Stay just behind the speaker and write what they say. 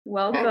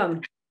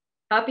Welcome.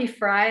 Happy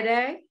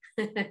Friday.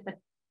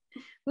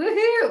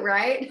 Woohoo,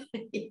 right?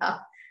 Yeah.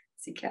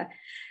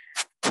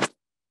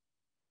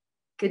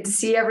 Good to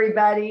see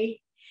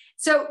everybody.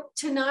 So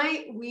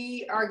tonight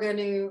we are going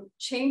to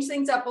change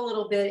things up a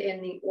little bit in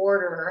the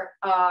order.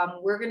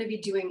 We're going to be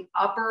doing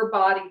upper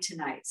body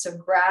tonight. So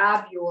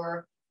grab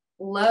your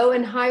low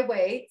and high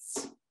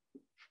weights.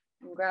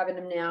 I'm grabbing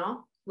them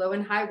now, low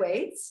and high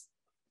weights.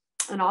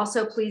 And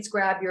also please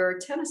grab your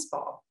tennis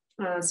ball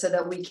so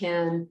that we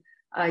can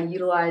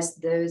utilize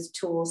those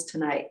tools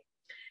tonight.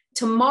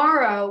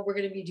 Tomorrow, we're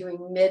going to be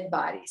doing mid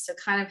body. So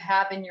kind of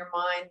have in your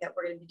mind that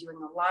we're going to be doing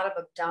a lot of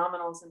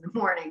abdominals in the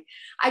morning.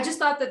 I just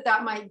thought that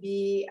that might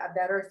be a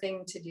better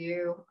thing to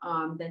do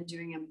than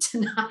doing them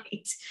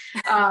tonight.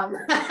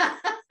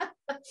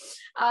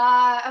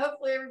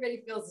 Hopefully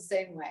everybody feels the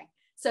same way.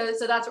 So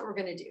that's what we're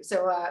going to do.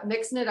 So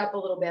mixing it up a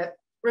little bit.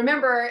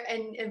 Remember,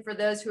 and for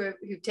those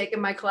who've taken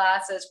my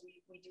classes,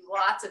 we do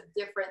lots of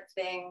different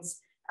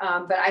things.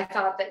 But I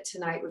thought that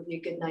tonight would be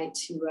a good night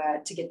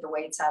to get the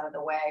weights out of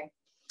the way.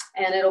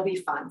 And it'll be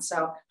fun.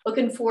 So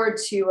looking forward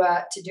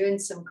to doing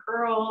some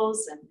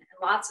curls and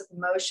lots of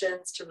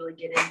motions to really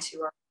get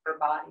into our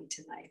body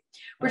tonight.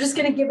 We're just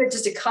going to give it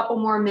just a couple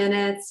more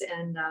minutes.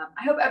 And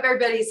I hope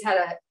everybody's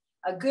had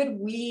a good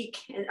week.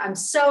 And I'm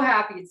so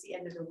happy it's the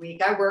end of the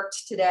week. I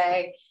worked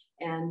today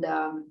and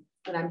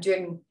I'm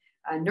doing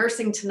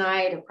nursing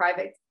tonight, a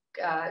private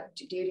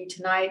duty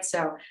tonight.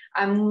 So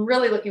I'm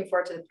really looking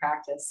forward to the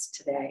practice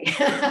today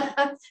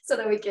so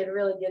that we can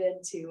really get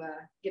into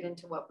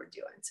what we're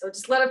doing. So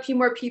just let a few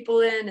more people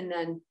in and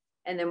then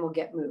we'll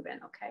get moving.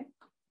 Okay.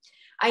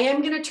 I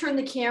am going to turn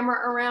the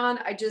camera around.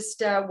 I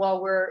just,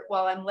 while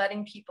I'm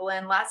letting people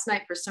in, last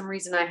night, for some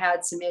reason, I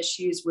had some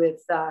issues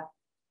with the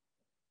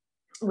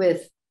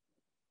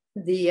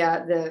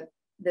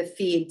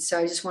feed. So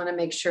I just want to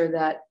make sure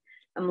that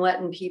I'm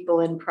letting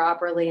people in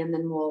properly, and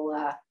then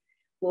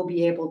we'll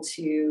be able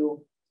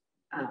to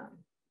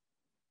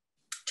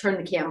turn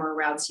the camera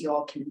around so you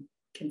all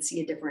can see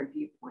a different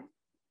viewpoint.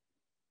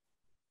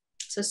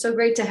 So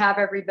great to have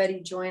everybody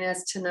join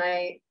us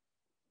tonight.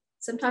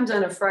 Sometimes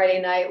on a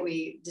Friday night,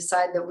 we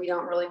decide that we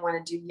don't really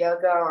want to do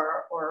yoga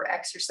or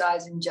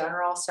exercise in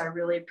general. So I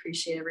really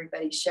appreciate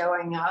everybody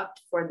showing up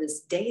for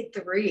this day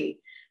 3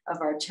 of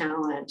our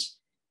challenge,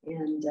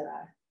 and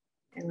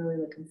really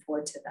looking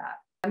forward to that.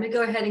 I'm gonna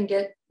go ahead and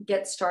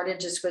get started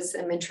just with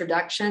some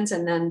introductions,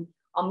 and then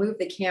I'll move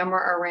the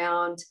camera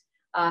around.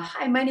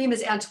 Hi, my name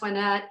is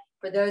Antoinette,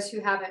 for those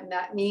who haven't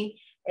met me.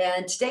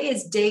 And today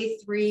is day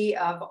 3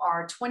 of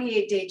our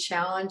 28-day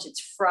challenge. It's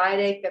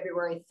Friday,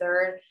 February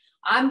 3rd.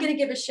 I'm gonna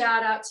give a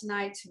shout out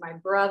tonight to my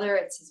brother.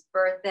 It's his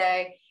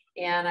birthday.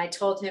 And I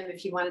told him if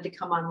he wanted to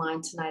come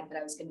online tonight that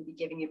I was gonna be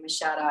giving him a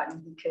shout out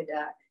and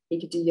he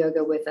could do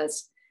yoga with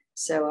us.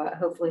 So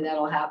hopefully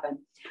that'll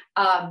happen.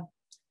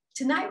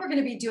 Tonight, we're going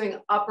to be doing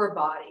upper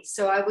body.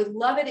 So I would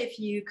love it if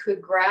you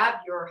could grab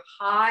your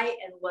high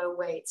and low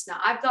weights. Now,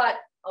 I've got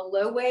a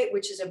low weight,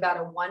 which is about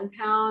a 1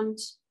 pound,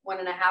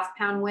 1.5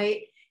 pound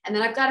weight. And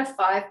then I've got a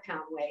 5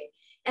 pound weight.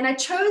 And I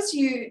chose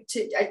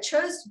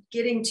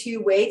getting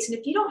 2 weights. And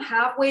if you don't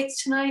have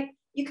weights tonight,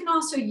 you can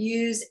also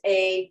use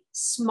a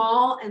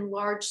small and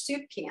large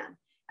soup can.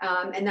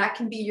 And that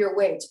can be your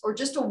weights, or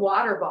just a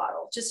water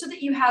bottle, just so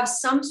that you have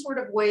some sort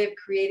of way of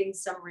creating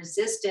some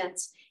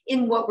resistance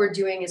in what we're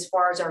doing as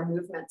far as our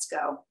movements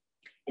go.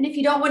 And if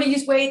you don't want to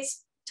use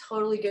weights,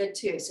 totally good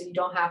too. So you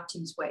don't have to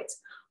use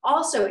weights.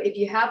 Also, if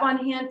you have on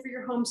hand for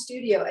your home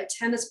studio a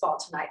tennis ball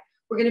tonight,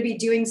 we're going to be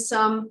doing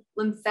some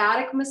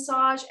lymphatic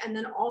massage. And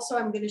then also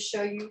I'm going to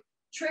show you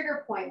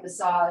trigger point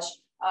massage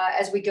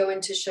as we go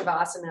into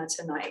Shavasana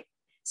tonight.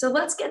 So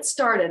let's get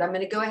started. I'm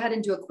going to go ahead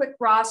and do a quick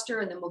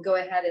roster, and then we'll go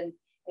ahead and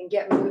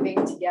get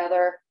moving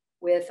together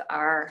with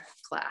our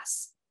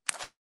class.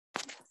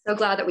 So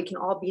glad that we can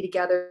all be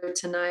together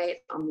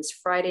tonight on this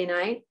Friday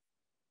night.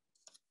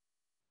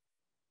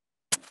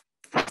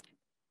 A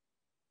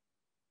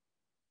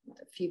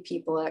few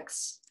people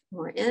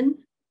more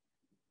in.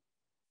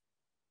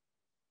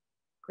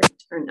 Great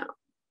turnout.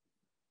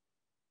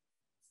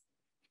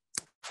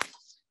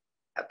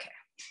 Okay.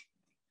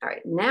 All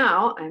right,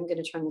 now I'm going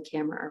to turn the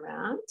camera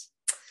around.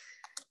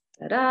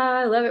 Ta-da,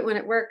 I love it when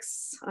it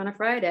works on a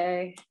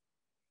Friday.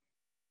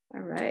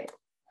 All right,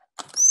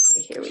 so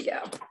here we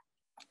go.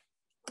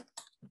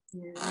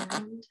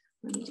 And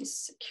let me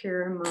just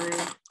secure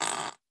myself.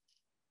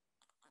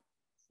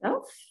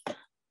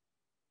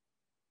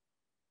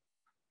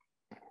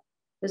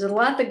 There's a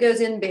lot that goes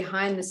in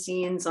behind the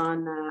scenes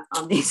on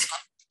these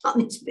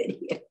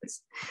videos.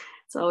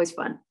 It's always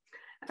fun.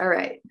 All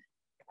right,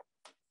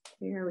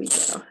 here we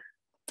go.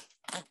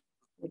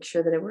 Make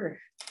sure that we're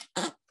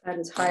about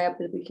as high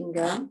up as we can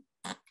go.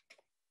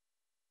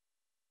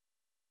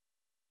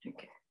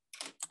 Okay,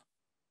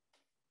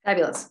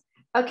 fabulous.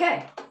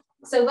 Okay.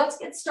 So let's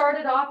get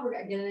started off. We're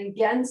going to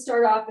again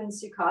start off in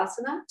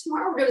Sukhasana.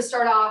 Tomorrow we're going to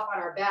start off on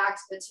our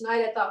backs, but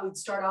tonight I thought we'd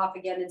start off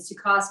again in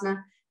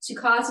Sukhasana.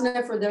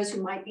 Sukhasana, for those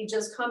who might be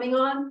just coming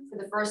on for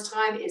the first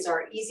time, is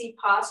our easy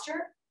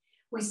posture.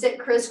 We sit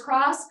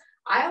crisscross.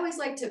 I always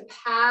like to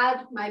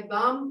pad my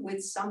bum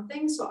with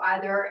something. So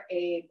either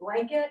a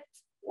blanket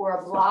or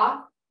a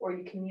block, or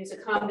you can use a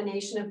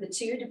combination of the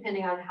two,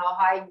 depending on how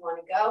high you want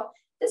to go.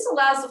 This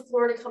allows the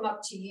floor to come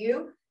up to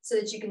you so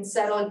that you can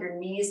settle your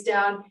knees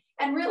down.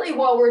 And really,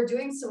 while we're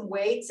doing some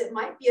weights, it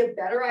might be a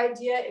better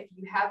idea if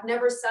you have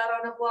never sat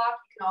on a block.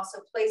 You can also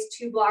place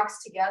 2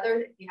 blocks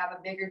together if you have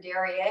a bigger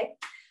derriere,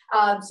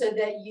 so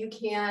that you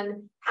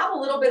can have a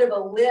little bit of a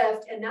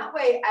lift. And that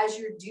way, as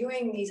you're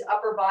doing these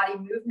upper body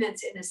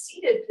movements in a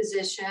seated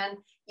position,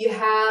 you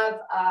have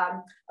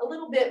a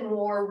little bit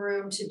more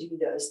room to do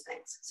those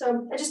things.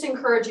 So I just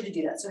encourage you to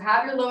do that. So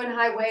have your low and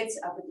high weights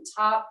up at the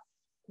top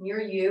near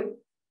you.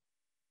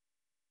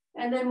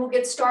 And then we'll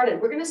get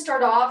started. We're going to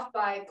start off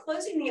by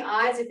closing the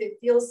eyes if it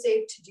feels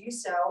safe to do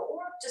so,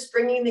 or just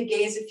bringing the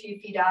gaze a few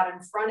feet out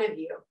in front of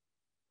you.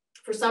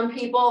 For some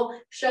people,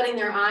 shutting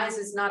their eyes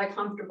is not a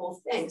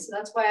comfortable thing. So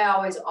that's why I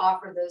always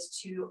offer those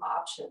 2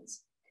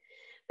 options.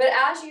 But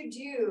as you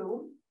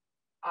do,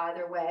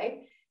 either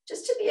way,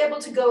 just to be able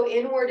to go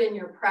inward in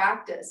your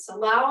practice,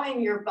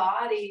 allowing your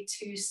body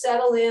to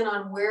settle in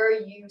on where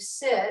you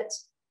sit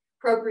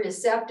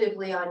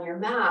proprioceptively on your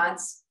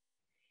mats.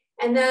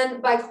 And then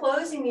by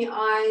closing the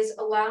eyes,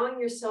 allowing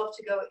yourself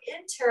to go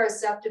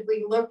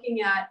interoceptively,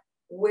 looking at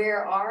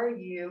where are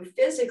you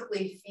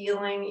physically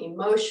feeling,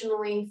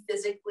 emotionally,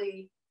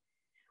 physically,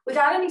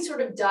 without any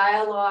sort of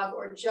dialogue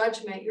or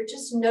judgment. You're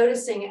just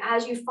noticing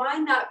as you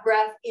find that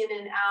breath in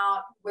and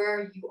out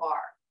where you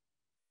are,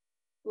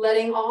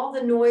 letting all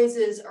the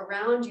noises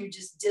around you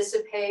just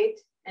dissipate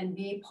and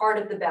be part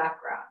of the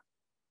background.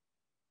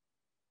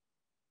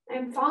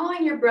 And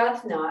following your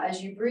breath now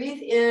as you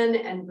breathe in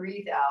and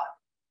breathe out,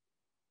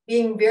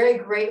 being very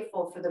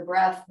grateful for the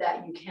breath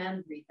that you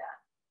can breathe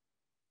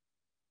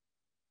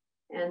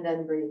in. And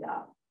then breathe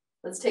out.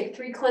 Let's take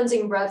 3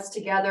 cleansing breaths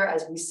together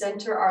as we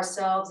center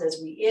ourselves, as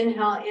we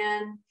inhale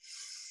in,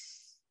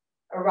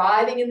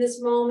 arriving in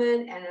this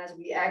moment, and as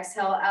we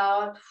exhale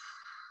out,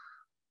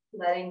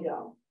 letting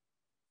go.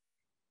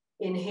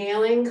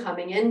 Inhaling,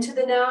 coming into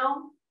the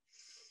now,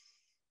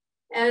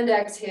 and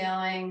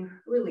exhaling,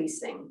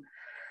 releasing.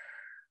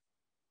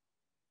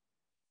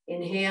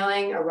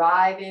 Inhaling,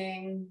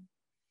 arriving,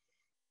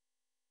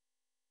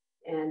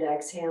 and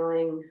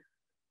exhaling,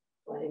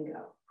 letting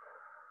go.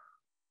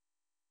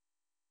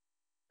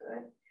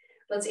 Good.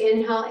 Let's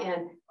inhale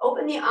in.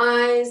 Open the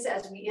eyes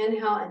as we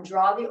inhale and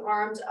draw the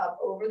arms up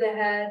over the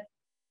head.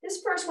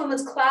 This first one,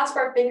 let's clasp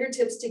our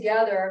fingertips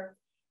together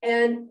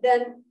and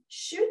then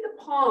shoot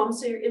the palms.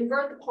 So you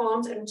invert the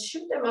palms and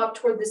shoot them up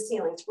toward the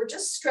ceiling. So we're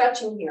just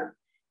stretching here.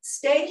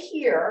 Stay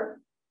here,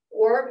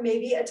 or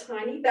maybe a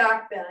tiny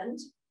back bend.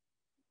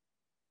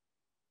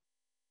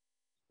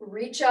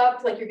 Reach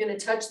up like you're going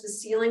to touch the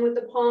ceiling with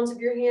the palms of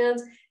your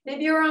hands.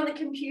 Maybe you're on the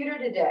computer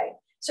today.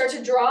 Start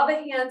to draw the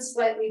hands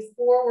slightly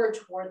forward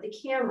toward the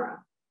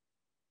camera.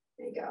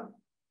 There you go.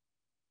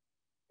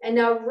 And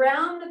now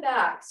round the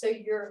back. So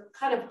you're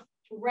kind of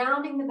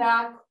rounding the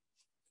back,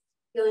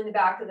 feeling the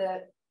back of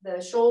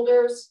the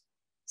shoulders.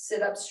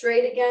 Sit up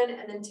straight again,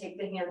 and then take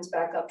the hands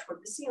back up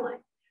toward the ceiling.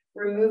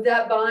 Remove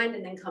that bind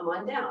and then come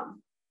on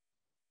down.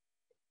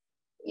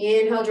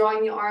 Inhale,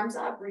 drawing the arms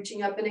up,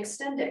 reaching up and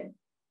extending.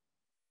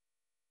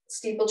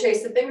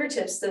 Steeplechase the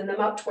fingertips, send them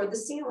up toward the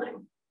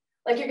ceiling.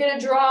 Like you're going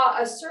to draw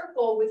a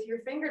circle with your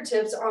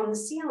fingertips on the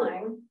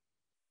ceiling.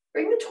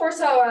 Bring the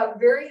torso out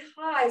very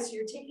high, so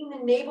you're taking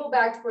the navel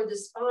back toward the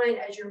spine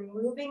as you're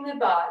moving the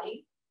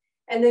body,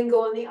 and then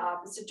go in the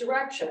opposite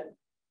direction.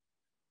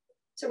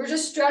 So we're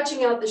just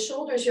stretching out the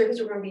shoulders here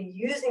because we're going to be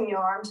using the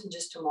arms in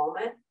just a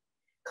moment.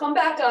 Come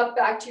back up,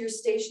 back to your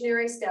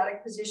stationary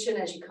static position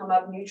as you come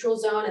up neutral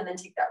zone, and then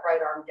take that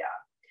right arm down.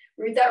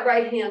 Root that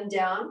right hand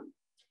down.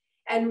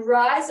 And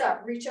rise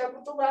up, reach up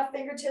with the left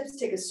fingertips,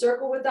 take a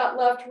circle with that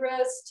left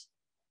wrist.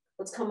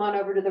 Let's come on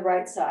over to the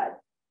right side.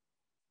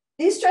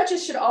 These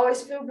stretches should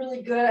always feel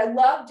really good. I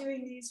love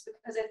doing these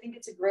because I think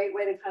it's a great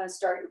way to kind of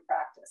start your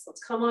practice.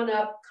 Let's come on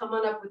up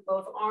with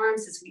both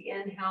arms as we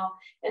inhale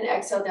and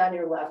exhale down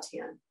your left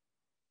hand.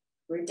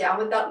 Root down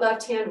with that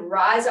left hand,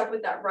 rise up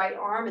with that right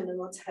arm, and then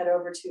let's head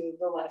over to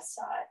the left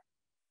side.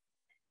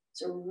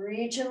 So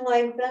reach and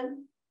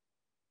lengthen.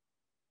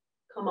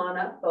 Come on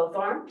up, both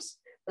arms.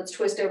 Let's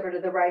twist over to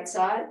the right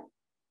side.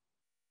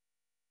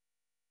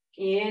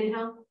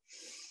 Inhale.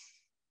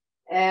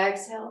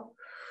 Exhale.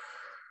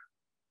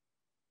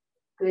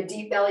 Good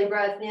deep belly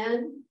breath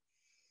in.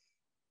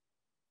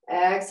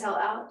 Exhale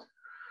out.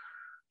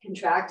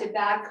 Contract it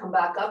back. Come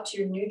back up to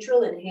your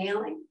neutral,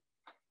 inhaling.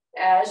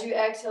 As you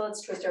exhale,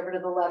 let's twist over to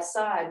the left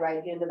side.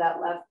 Right hand to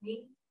that left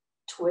knee.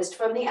 Twist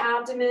from the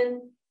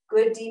abdomen.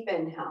 Good deep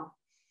inhale.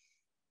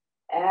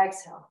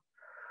 Exhale.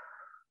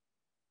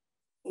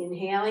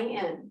 Inhaling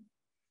in.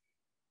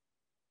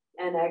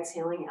 And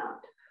exhaling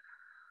out.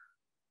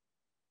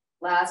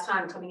 Last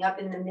time, coming up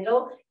in the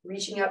middle,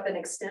 reaching up and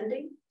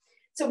extending.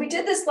 So we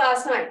did this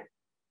last night.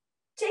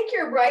 Take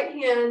your right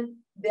hand,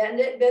 bend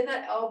it, bend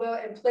that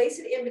elbow, and place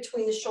it in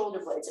between the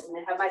shoulder blades. I'm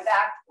going to have my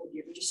back pulled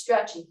here. We're just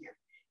stretching here.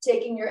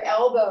 Taking your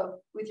elbow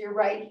with your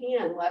right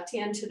hand, left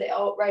hand to the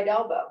right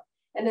elbow.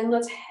 And then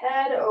let's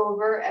head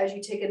over as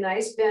you take a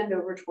nice bend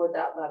over toward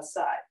that left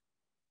side.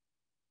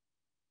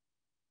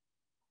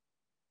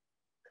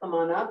 Come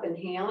on up,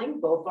 inhaling,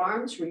 both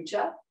arms, reach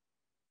up.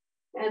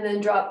 And then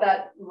drop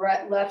that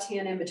left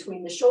hand in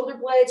between the shoulder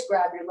blades,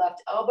 grab your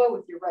left elbow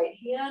with your right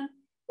hand,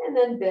 and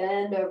then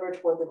bend over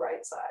toward the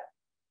right side.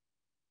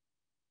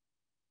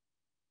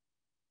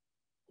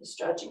 Just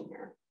stretching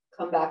here.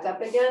 Come back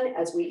up again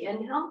as we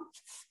inhale.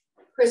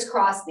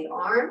 Crisscross the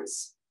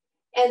arms.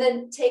 And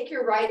then take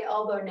your right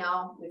elbow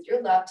now with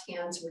your left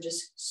hand. So we're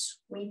just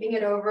sweeping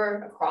it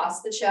over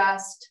across the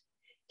chest.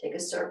 Take a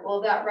circle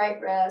of that right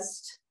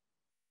wrist.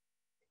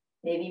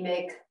 Maybe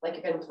make like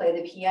you're going to play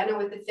the piano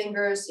with the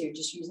fingers. So you're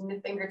just using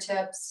the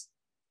fingertips.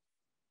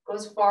 Go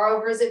as far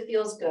over as it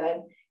feels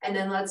good. And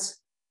then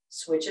let's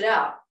switch it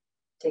out.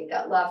 Take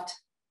that left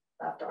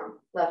arm,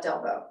 left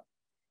elbow.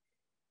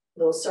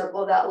 Little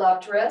circle of that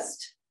left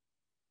wrist.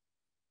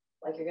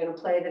 Like you're going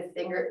to play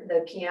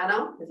the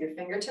piano with your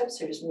fingertips.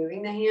 So you're just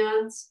moving the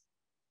hands.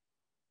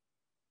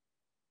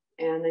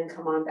 And then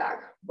come on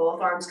back.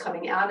 Both arms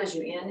coming out as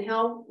you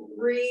inhale.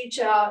 Reach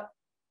out.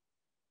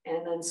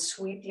 And then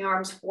sweep the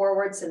arms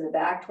forward, send the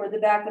back toward the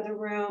back of the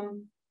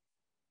room.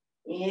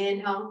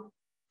 Inhale.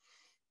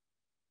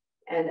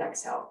 And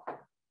exhale.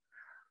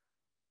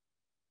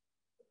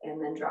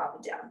 And then drop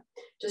it down.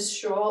 Just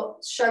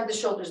shrug the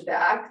shoulders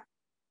back,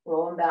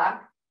 roll them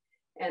back,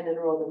 and then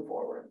roll them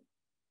forward.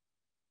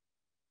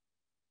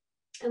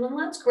 And then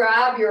let's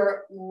grab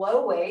your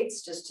low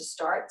weights just to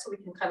start, so we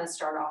can kind of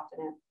start off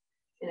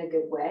in a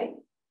good way.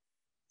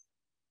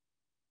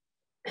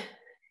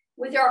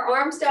 With our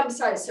arms down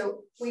beside us.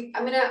 So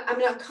I'm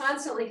gonna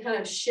constantly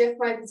kind of shift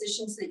my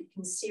position so that you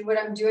can see what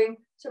I'm doing.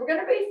 So we're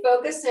gonna be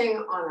focusing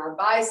on our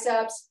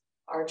biceps,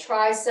 our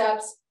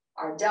triceps,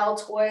 our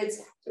deltoids.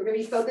 So we're gonna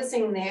be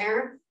focusing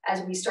there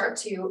as we start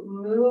to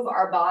move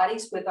our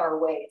bodies with our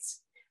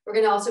weights. We're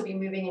gonna also be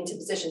moving into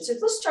position. So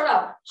let's start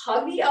off,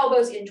 hug the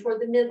elbows in toward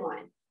the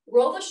midline.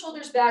 Roll the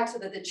shoulders back so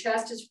that the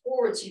chest is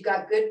forward so you've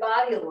got good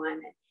body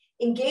alignment.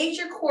 Engage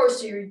your core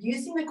so you're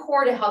using the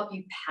core to help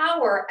you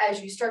power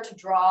as you start to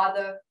draw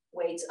the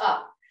weights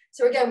up.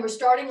 So again, we're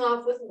starting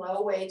off with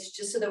low weights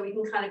just so that we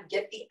can kind of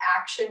get the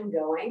action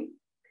going.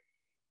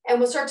 And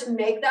we'll start to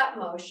make that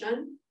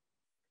motion.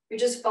 You're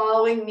just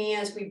following me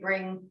as we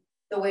bring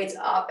the weights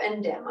up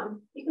and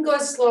down. You can go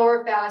as slow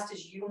or fast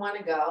as you want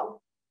to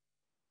go.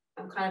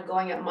 I'm kind of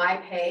going at my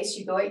pace.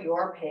 You go at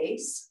your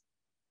pace.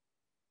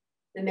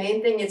 The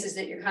main thing is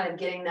that you're kind of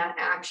getting that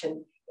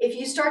action. If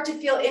you start to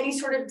feel any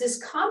sort of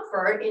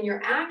discomfort in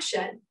your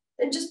action,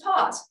 then just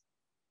pause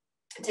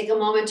and take a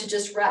moment to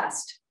just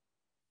rest.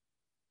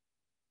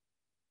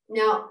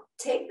 Now,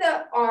 take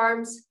the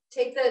arms,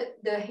 take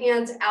the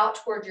hands out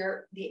toward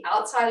the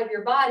outside of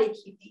your body,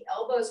 keep the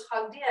elbows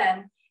hugged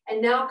in,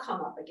 and now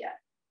come up again.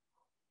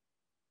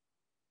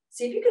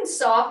 See if you can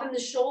soften the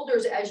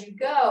shoulders as you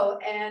go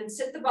and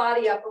sit the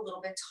body up a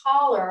little bit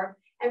taller.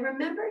 And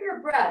remember your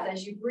breath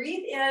as you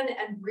breathe in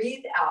and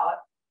breathe out.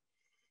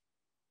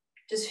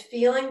 Just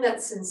feeling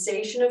that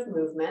sensation of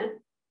movement.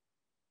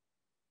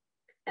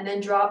 And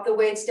then drop the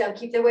weights down.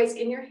 Keep the weights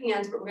in your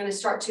hands, but we're going to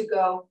start to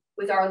go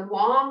with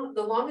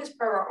the longest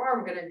part of our arm.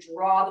 We're going to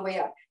draw the weight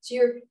up. So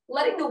you're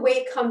letting the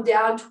weight come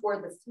down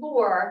toward the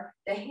floor.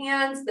 The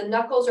hands, the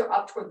knuckles are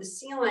up toward the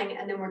ceiling,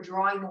 and then we're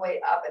drawing the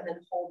weight up and then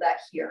hold that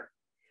here.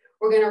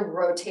 We're going to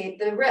rotate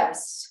the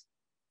wrists.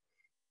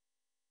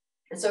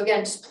 And so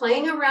again, just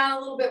playing around a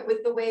little bit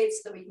with the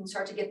weights so that we can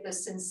start to get the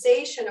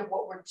sensation of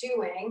what we're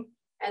doing.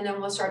 And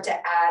then we'll start to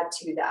add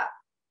to that.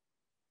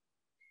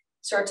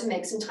 Start to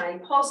make some tiny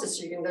pulses.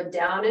 So you're going to go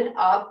down and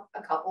up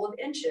a couple of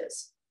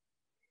inches.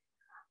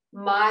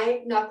 My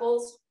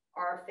knuckles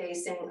are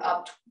facing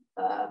up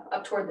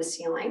toward the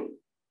ceiling.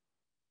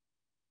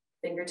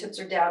 Fingertips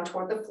are down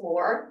toward the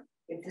floor.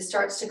 If this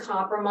starts to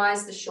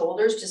compromise the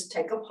shoulders, just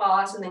take a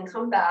pause and then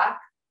come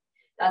back.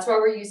 That's why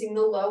we're using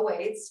the low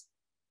weights.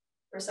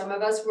 For some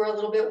of us, we're a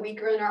little bit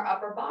weaker in our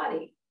upper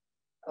body.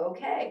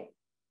 Okay.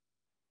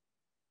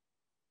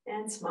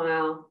 And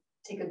smile.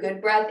 Take a good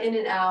breath in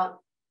and out,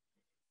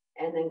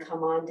 and then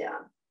come on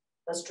down.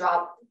 Let's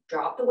drop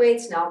the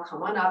weights now.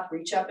 Come on up,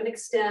 reach up and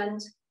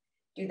extend.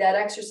 Do that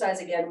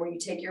exercise again where you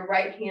take your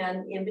right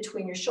hand in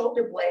between your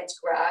shoulder blades,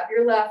 grab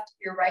your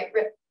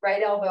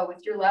right elbow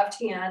with your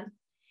left hand,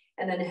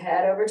 and then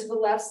head over to the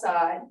left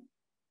side.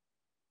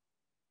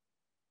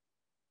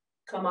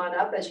 Come on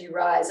up as you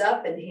rise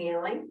up,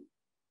 inhaling.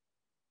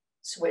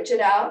 Switch it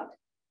out,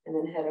 and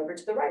then head over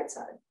to the right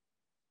side.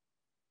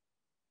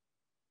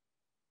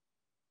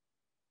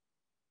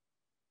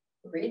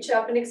 Reach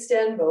up and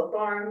extend both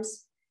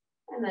arms,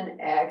 and then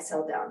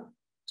exhale down.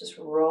 Just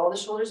roll the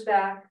shoulders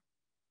back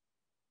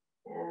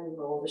and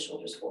roll the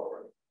shoulders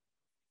forward.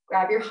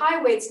 Grab your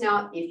high weights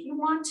now if you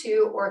want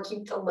to, or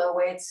keep the low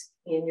weights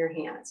in your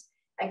hands.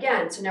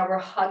 Again, so now we're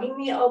hugging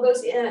the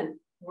elbows in,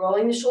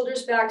 rolling the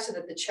shoulders back so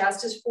that the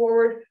chest is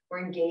forward.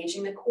 We're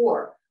engaging the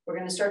core. We're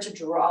going to start to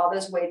draw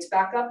those weights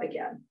back up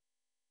again.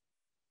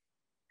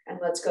 And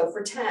let's go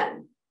for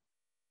 10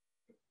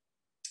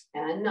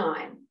 and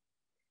 9.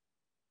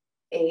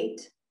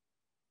 8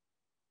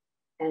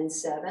 and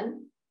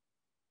 7,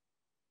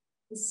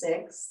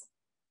 6,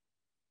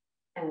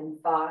 and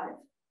 5,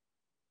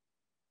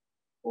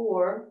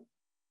 4,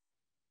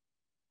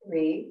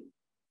 3,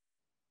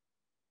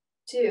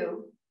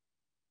 2,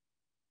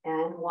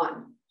 and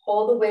 1.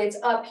 Hold the weights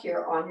up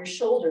here on your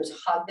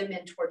shoulders. Hug them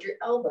in toward your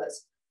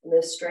elbows.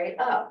 Lift straight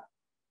up.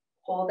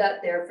 Hold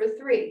that there for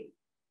 3,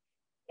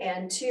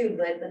 and 2.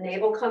 Let the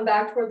navel come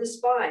back toward the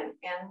spine.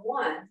 And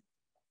 1,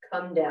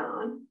 come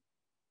down.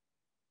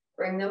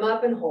 Bring them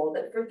up and hold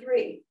it for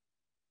 3,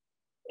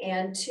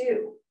 and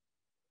 2.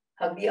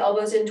 Hug the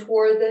elbows in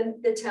toward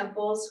the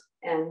temples.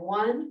 And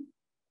 1,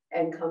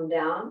 and come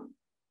down.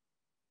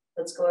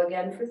 Let's go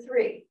again for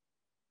 3.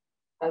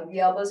 Hug the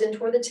elbows in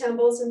toward the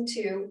temples. And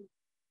 2,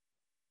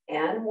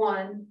 and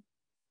 1.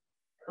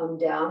 Come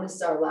down. This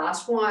is our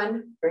last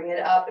one. Bring it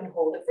up and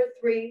hold it for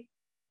 3,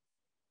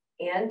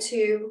 and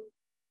 2,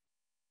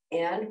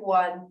 and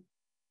 1.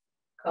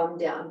 Come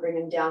down. Bring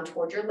them down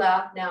toward your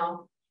lap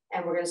now.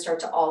 And we're going to start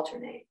to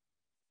alternate.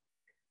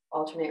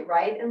 Alternate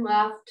right and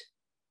left.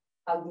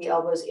 Hug the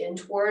elbows in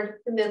toward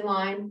the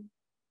midline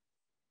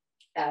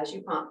as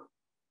you pump.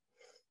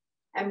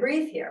 And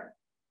breathe here.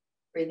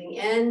 Breathing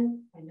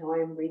in, I know I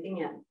am breathing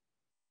in.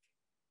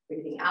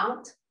 Breathing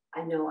out,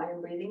 I know I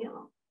am breathing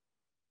out.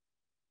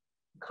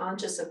 I'm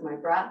conscious of my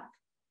breath.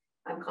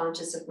 I'm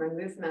conscious of my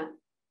movement.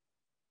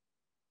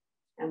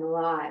 I'm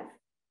alive,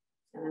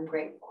 and I'm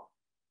grateful.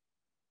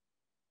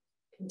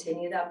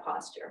 Continue that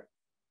posture.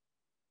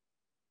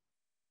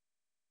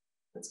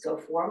 Let's go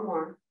 4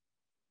 more.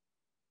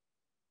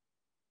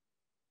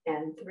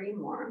 And 3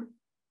 more.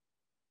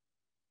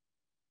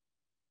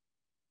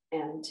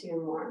 And 2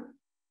 more.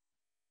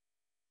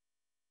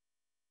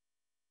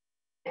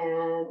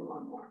 And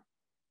 1 more.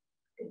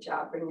 Good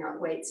job. Bring your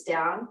weights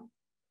down.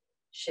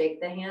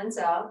 Shake the hands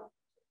out.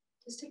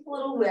 Just take a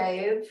little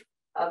wave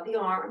of the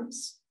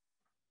arms.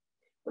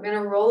 We're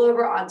going to roll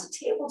over onto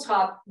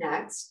tabletop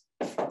next.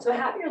 So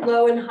have your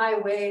low and high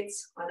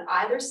weights on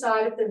either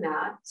side of the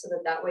mat so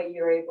that way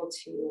you're able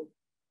to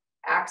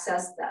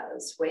access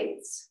those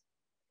weights.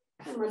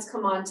 And let's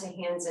come on to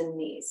hands and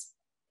knees.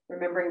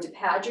 Remembering to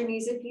pad your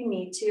knees if you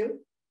need to.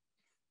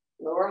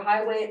 Lower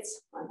high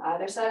weights on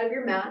either side of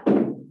your mat.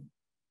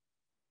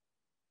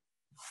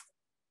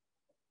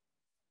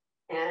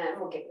 And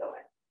we'll get going.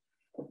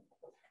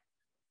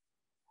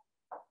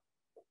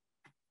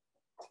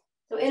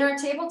 So in our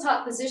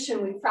tabletop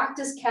position, we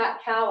practiced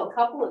cat-cow a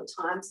couple of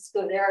times. Let's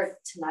go there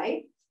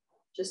tonight,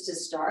 just to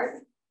start.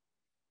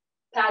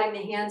 Patting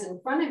the hands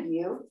in front of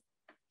you,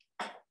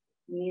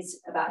 knees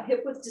about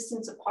hip-width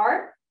distance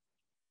apart.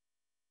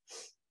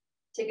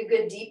 Take a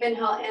good deep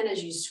inhale in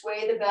as you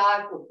sway the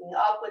back, looking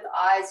up with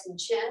eyes and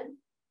chin.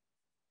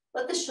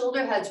 Let the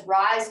shoulder heads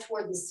rise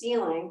toward the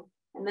ceiling.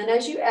 And then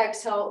as you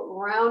exhale,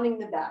 rounding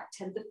the back,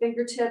 tend the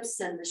fingertips,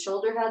 send the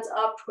shoulder heads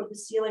up toward the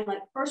ceiling.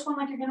 Like first one,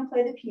 like you're going to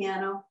play the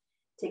piano.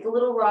 Take a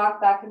little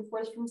rock back and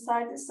forth from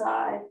side to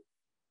side.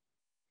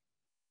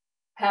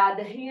 Pad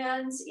the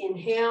hands,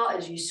 inhale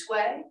as you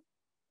sway.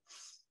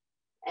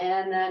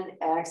 And then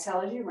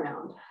exhale as you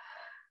round.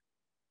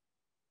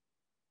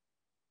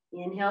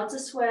 Inhale to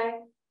sway.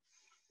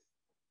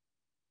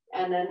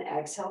 And then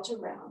exhale to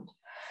round.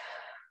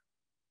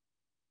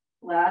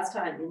 Last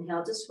time,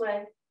 inhale to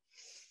sway.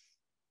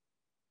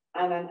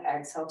 And then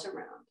exhale to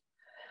round.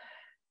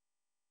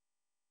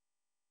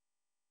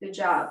 Good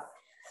job.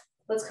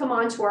 Let's come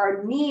on to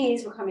our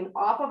knees. We're coming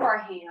off of our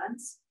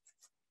hands.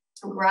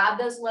 Grab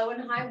those low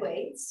and high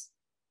weights.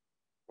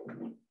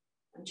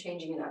 I'm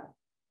changing it up.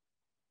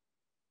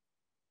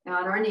 On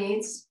our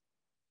knees.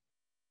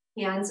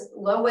 Hands,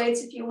 low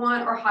weights if you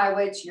want, or high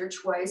weights, your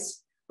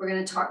choice. We're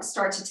going to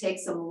start to take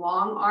some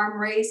long arm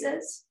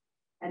raises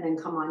and then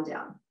come on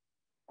down.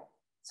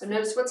 So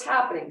notice what's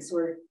happening. So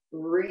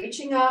we're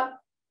reaching up,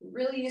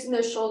 really using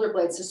those shoulder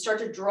blades. So start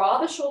to draw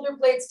the shoulder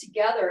blades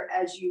together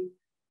as you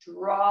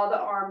draw the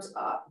arms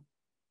up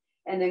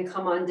and then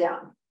come on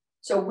down.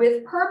 So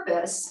with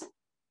purpose,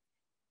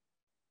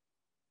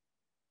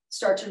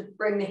 start to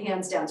bring the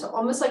hands down. So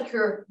almost like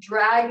you're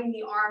dragging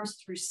the arms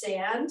through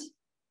sand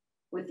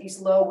with these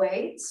low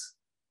weights.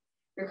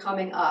 You're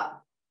coming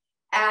up.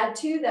 Add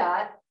to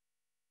that,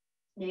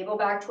 navel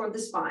back toward the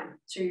spine.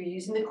 So you're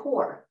using the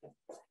core.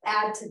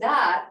 Add to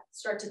that,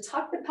 start to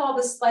tuck the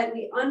pelvis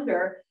slightly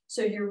under.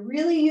 So you're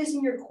really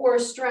using your core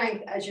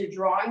strength as you're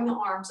drawing the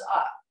arms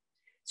up.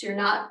 So you're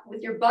not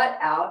with your butt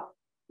out.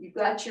 You've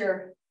got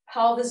your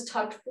pelvis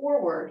tucked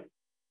forward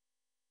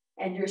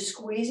and you're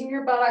squeezing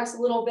your buttocks a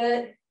little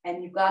bit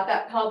and you've got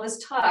that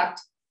pelvis tucked.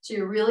 So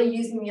you're really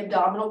using the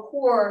abdominal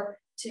core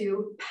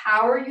to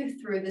power you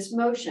through this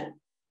motion.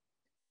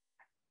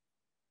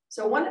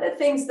 So one of the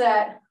things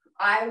that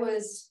I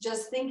was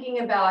just thinking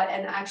about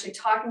and actually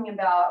talking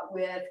about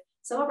with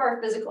some of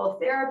our physical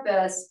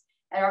therapists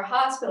at our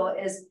hospital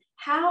is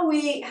how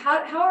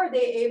are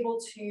they able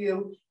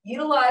to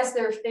utilize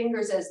their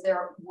fingers as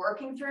they're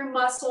working through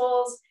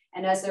muscles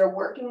and as they're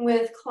working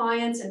with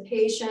clients and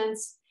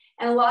patients.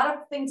 And a lot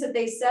of things that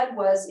they said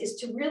is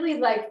to really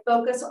like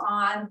focus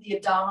on the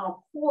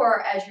abdominal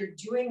core as you're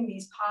doing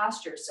these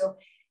postures. So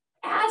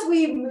As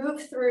we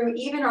move through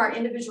even our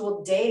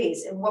individual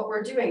days and what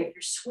we're doing, if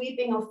you're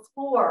sweeping a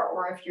floor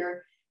or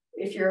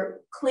if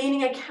you're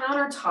cleaning a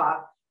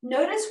countertop,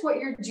 notice what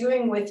you're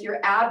doing with your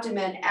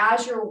abdomen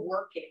as you're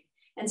working.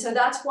 And so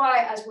that's why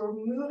as we're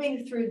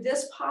moving through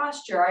this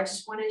posture, I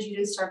just wanted you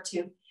to start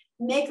to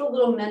make a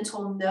little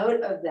mental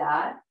note of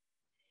that.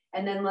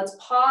 And then let's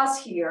pause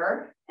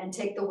here and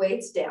take the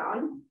weights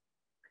down.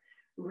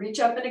 Reach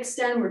up and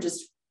extend. We're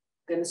just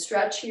going to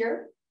stretch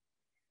here.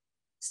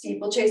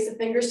 Steeplechase the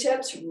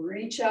fingertips.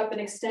 Reach up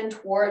and extend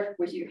toward,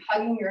 with you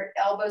hugging your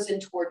elbows in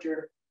toward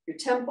your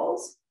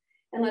temples.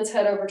 And let's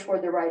head over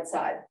toward the right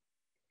side.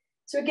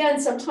 So again,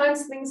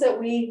 sometimes things that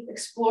we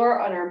explore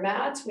on our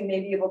mats, we may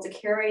be able to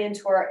carry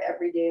into our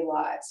everyday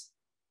lives.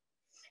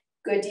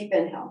 Good deep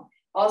inhale.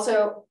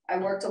 Also, I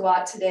worked a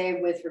lot today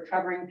with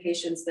recovering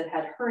patients that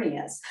had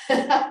hernias.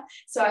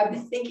 So I've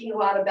been thinking a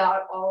lot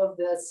about all of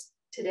this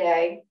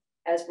today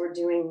as we're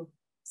doing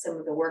some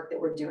of the work that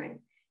we're doing.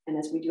 And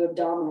as we do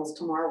abdominals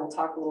tomorrow, we'll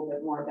talk a little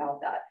bit more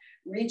about that.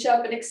 Reach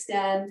up and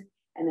extend,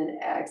 and then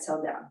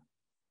exhale down.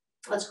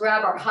 Let's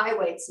grab our high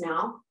weights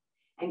now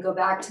and go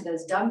back to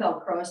those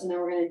dumbbell curls, and then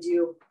we're going to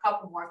do a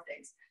couple more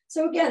things.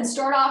 So again,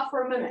 start off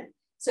for a minute.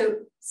 So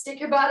stick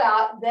your butt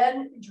out,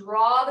 then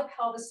draw the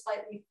pelvis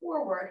slightly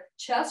forward,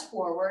 chest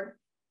forward,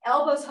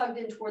 elbows hugged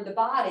in toward the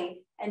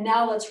body, and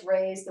now let's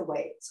raise the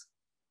weights.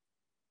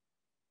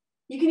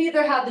 You can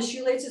either have the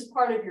shoelaces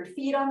part of your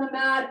feet on the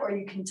mat, or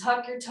you can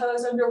tuck your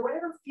toes under,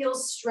 whatever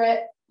feels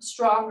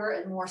stronger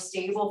and more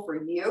stable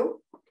for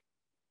you.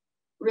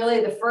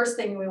 Really, the first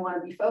thing we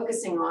want to be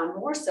focusing on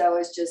more so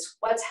is just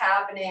what's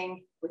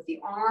happening with the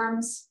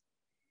arms,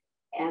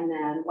 and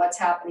then what's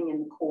happening in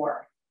the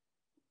core.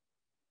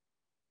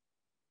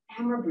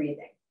 And we're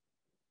breathing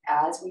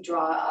as we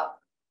draw up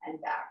and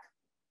back.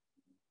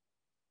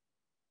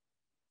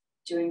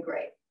 Doing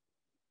great.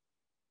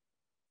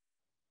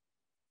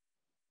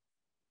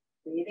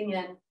 Breathing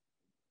in,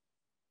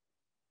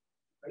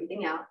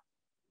 breathing out.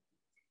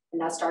 And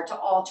now start to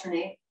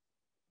alternate,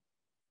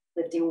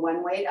 lifting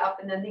one weight up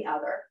and then the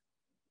other.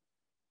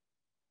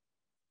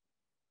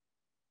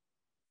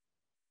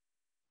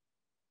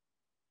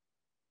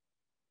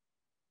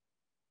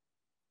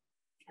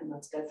 And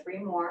let's go 3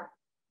 more.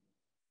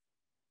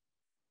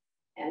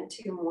 And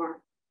 2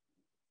 more.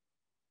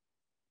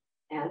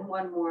 And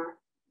 1 more.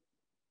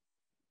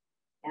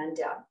 And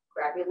down.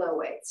 Grab your low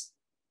weights.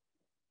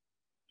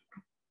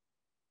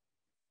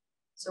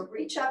 So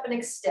reach up and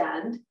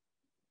extend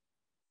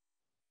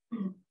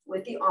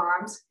with the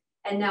arms.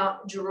 And now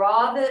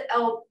draw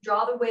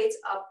the weights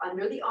up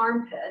under the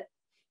armpit.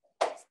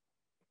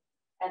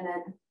 And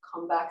then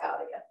come back out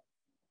again.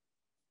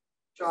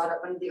 Draw it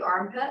up under the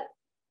armpit.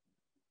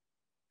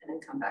 And then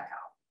come back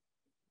out.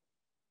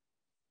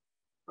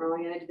 We're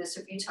only going to do this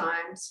a few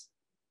times.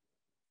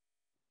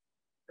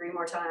 3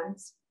 more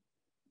times.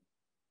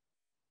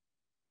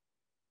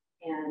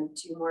 And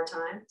 2 more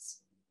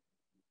times.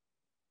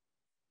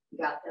 You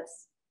got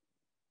this.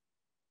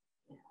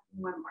 And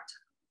 1 more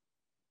time.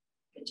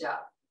 Good job.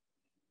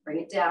 Bring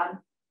it down.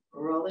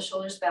 Roll the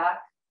shoulders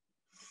back.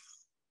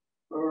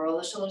 Roll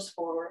the shoulders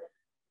forward.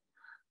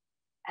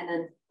 And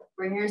then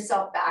bring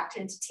yourself back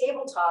into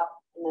tabletop,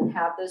 and then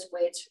have those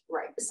weights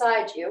right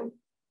beside you.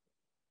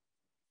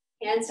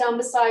 Hands down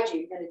beside you.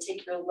 You're going to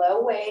take your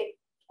low weight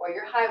or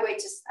your high weight.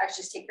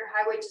 Just take your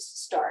high weight just to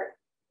start,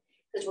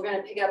 because we're going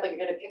to pick it up like you're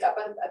going to pick up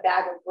a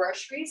bag of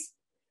groceries.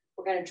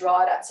 We're going to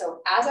draw it up.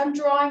 So as I'm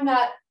drawing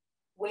that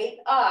weight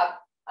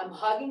up, I'm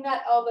hugging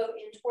that elbow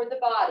in toward the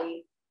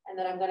body, and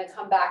then I'm going to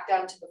come back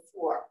down to the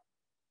floor.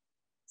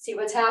 See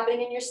what's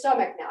happening in your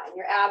stomach now, in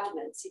your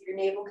abdomen. See if your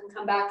navel can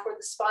come back toward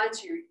the spine.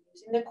 So you're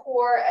using the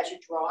core as you're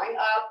drawing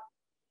up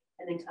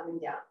and then coming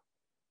down.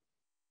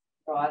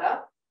 Draw it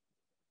up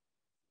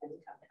and then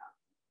come down.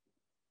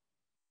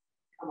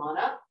 Come on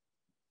up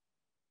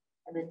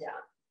and then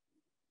down.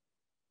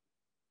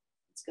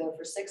 Let's go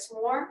for 6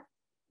 more.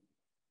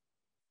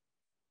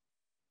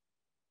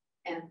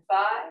 And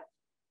 5,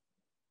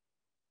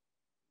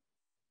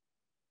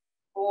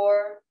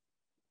 4,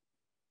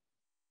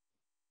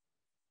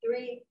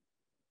 3,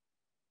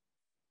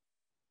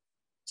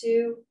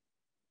 2,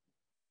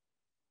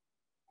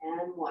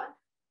 and 1.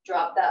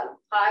 Drop that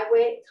high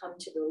weight, come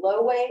to the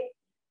low weight.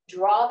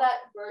 Draw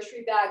that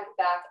grocery bag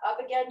back up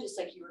again, just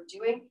like you were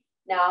doing.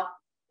 Now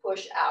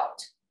push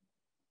out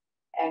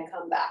and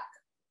come back.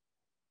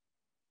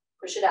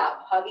 Push it out,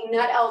 hugging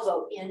that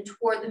elbow in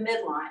toward the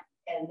midline,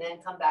 and then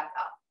come back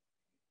up.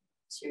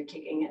 So you're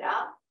kicking it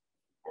out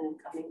and then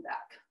coming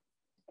back.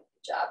 Good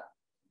job.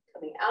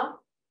 Coming out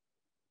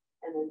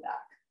and then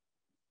back.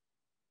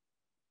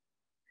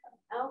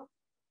 Coming out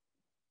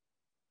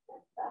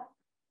and back.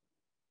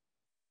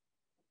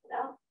 And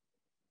out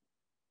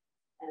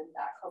and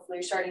back. Hopefully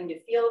you're starting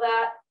to feel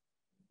that.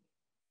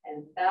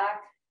 And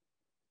back.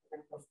 We're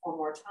going to go 4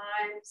 more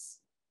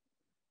times.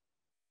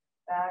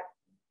 Back.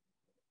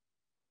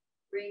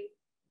 3.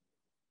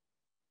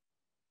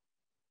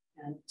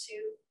 And 2.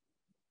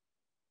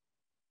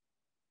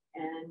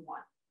 And 1.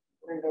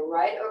 We're going to go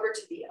right over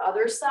to the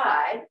other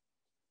side.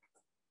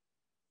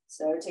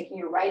 So taking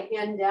your right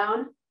hand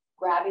down,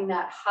 grabbing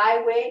that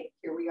high weight.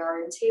 Here we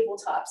are in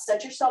tabletop.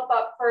 Set yourself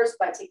up first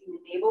by taking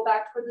the navel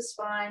back toward the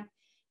spine.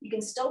 You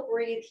can still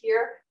breathe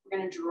here. We're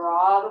going to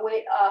draw the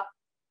weight up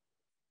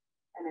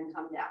and then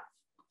come down.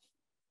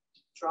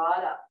 Draw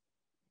it up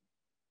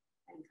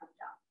and come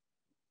down.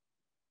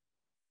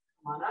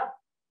 Come on up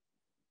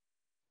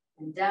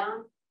and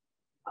down.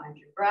 Find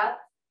your breath.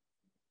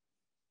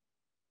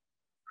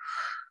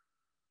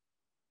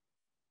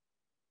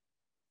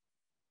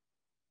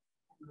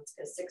 And let's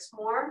go 6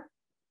 more.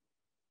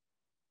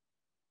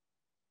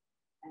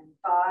 And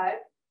 5,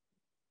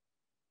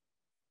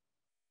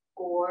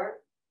 4,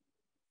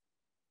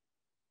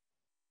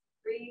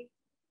 3,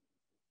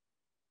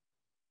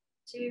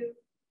 2,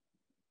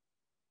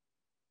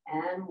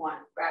 and 1.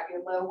 Grab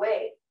your low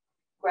weight.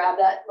 Grab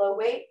that low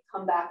weight,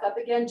 come back up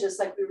again, just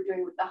like we were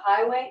doing with the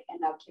high weight, and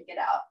now kick it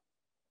out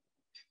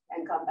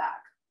and come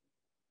back.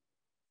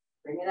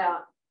 Bring it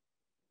out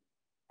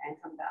and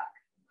come back.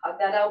 Hug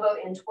that elbow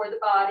in toward the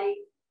body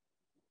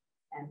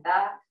and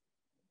back.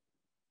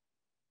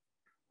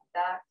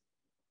 Back.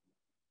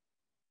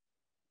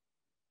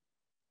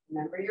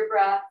 Remember your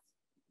breath.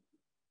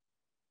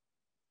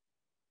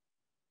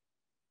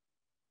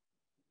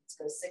 Let's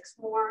go 6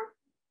 more.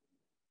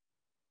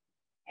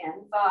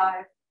 And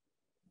 5,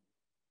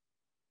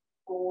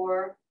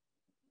 4,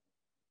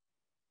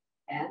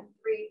 and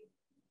 3,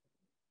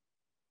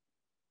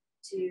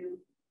 2,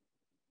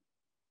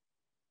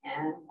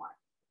 and 1.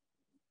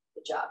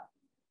 Good job.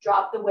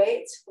 Drop the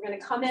weights. We're going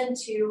to come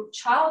into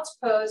child's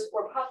pose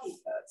or puppy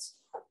pose.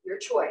 Your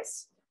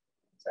choice.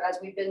 So as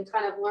we've been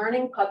kind of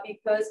learning,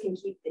 puppy pose can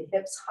keep the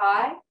hips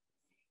high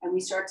and we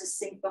start to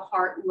sink the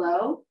heart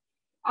low.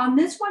 On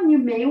this one, you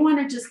may want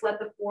to just let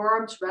the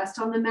forearms rest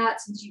on the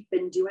mat since you've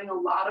been doing a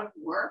lot of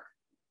work.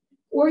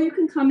 Or you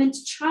can come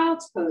into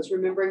child's pose,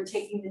 remembering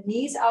taking the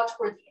knees out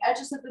toward the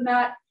edges of the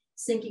mat,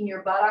 sinking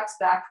your buttocks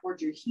back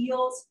toward your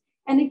heels.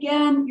 And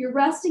again, you're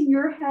resting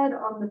your head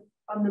on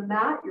the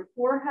mat, your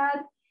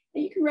forehead,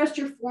 and you can rest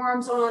your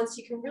forearms on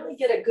so you can really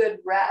get a good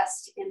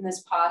rest in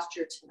this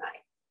posture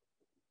tonight.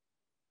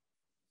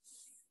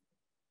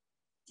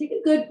 Take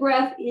a good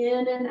breath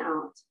in and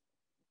out.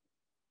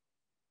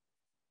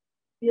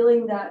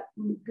 Feeling that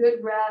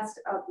good rest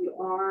of the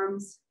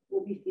arms.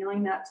 We'll be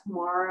feeling that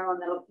tomorrow,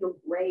 and that'll feel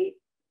great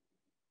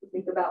to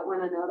think about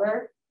one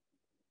another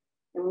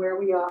and where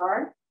we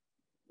are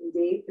in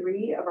day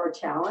 3 of our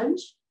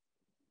challenge.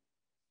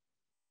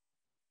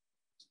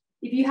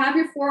 If you have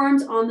your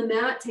forearms on the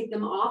mat, take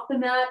them off the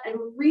mat and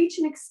reach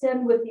and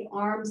extend with the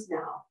arms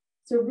now.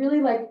 So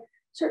really like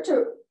start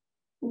to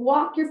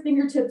walk your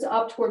fingertips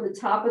up toward the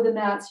top of the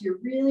mat. So you're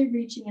really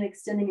reaching and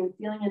extending and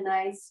feeling a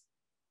nice,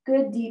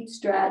 good deep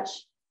stretch.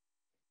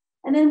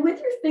 And then with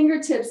your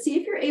fingertips, see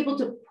if you're able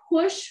to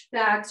push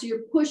back. So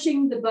you're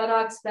pushing the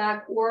buttocks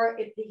back, or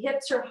if the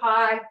hips are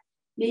high,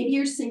 maybe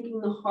you're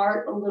sinking the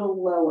heart a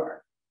little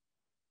lower.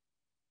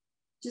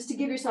 Just to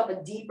give yourself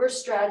a deeper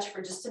stretch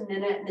for just a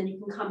minute, and then you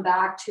can come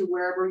back to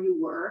wherever you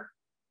were.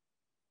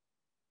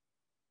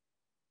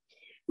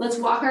 Let's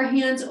walk our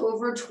hands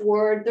over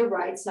toward the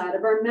right side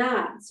of our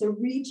mat. So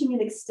reaching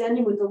and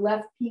extending with the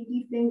left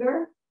pinky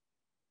finger.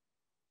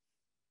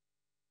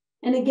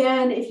 And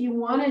again, if you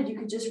wanted, you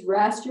could just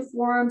rest your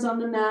forearms on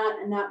the mat,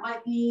 and that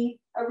might be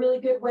a really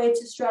good way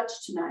to stretch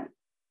tonight,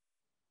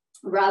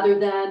 rather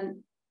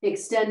than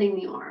extending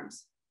the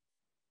arms.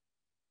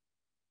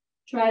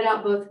 Try it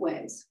out both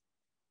ways.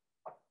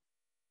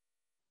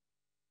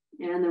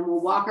 And then we'll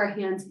walk our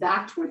hands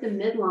back toward the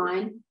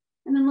midline.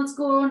 And then let's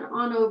go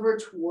on over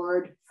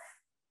toward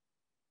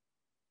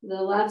the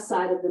left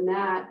side of the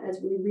mat as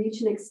we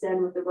reach and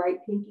extend with the right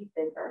pinky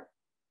finger.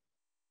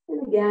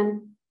 And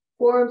again,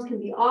 forearms can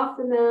be off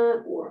the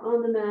mat or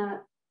on the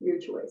mat, your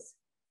choice.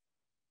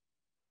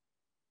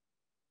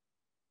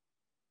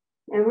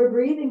 And we're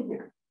breathing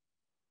here.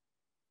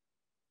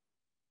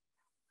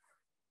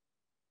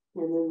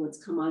 And then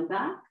let's come on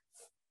back.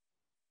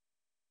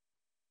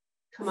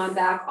 Come on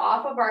back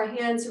off of our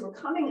hands. So we're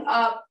coming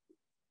up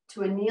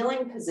to a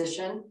kneeling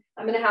position.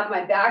 I'm going to have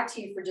my back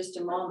to you for just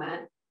a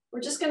moment.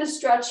 We're just going to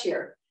stretch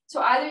here.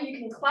 So either you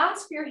can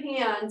clasp your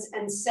hands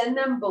and send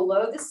them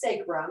below the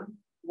sacrum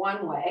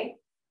one way,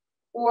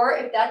 or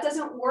if that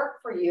doesn't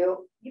work for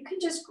you, you can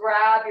just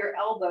grab your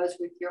elbows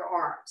with your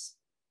arms.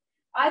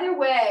 Either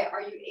way,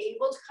 are you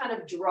able to kind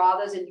of draw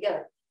those in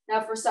together?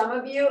 Now, for some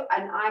of you,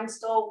 and I'm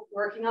still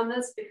working on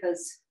this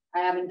because I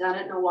haven't done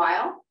it in a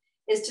while,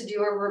 is to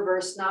do a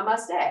reverse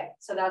namaste.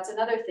 So that's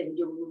another thing,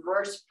 do a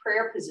reverse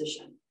prayer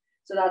position.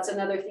 So that's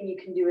another thing you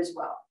can do as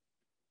well.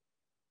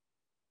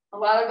 A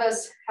lot of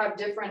us have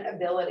different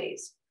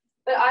abilities,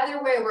 but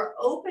either way, we're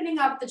opening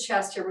up the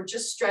chest here. We're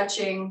just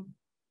stretching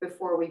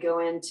before we go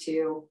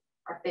into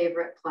our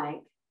favorite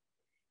plank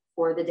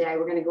for the day.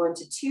 We're going to go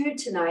into 2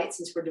 tonight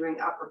since we're doing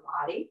upper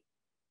body.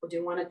 We'll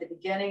do one at the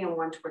beginning and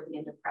one toward the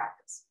end of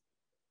practice.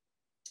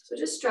 So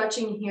just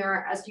stretching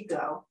here as you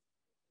go.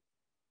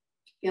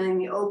 Feeling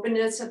the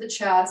openness of the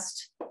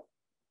chest.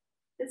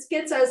 This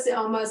gets us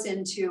almost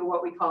into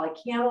what we call a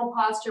camel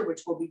posture,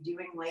 which we'll be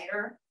doing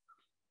later.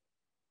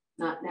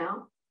 Not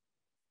now.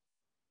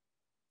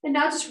 And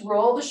now just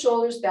roll the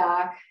shoulders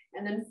back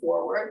and then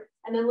forward.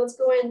 And then let's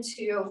go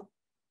into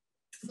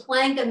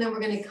plank, and then we're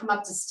going to come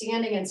up to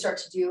standing and start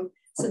to do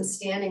some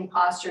standing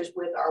postures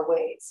with our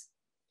weights.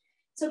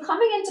 So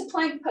coming into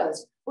plank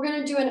pose, we're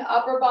going to do an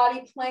upper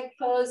body plank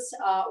pose,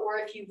 or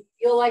if you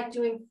feel like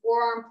doing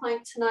forearm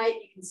plank tonight,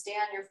 you can stay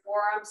on your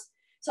forearms.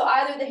 So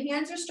either the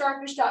hands are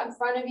starfished out in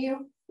front of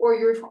you, or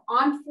you're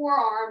on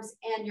forearms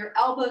and your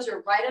elbows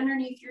are right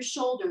underneath your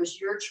shoulders,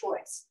 your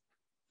choice.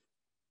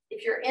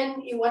 If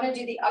you want to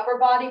do the upper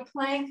body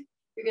plank,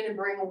 you're going to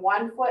bring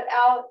one foot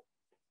out,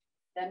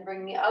 then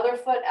bring the other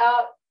foot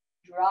out,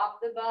 drop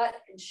the butt,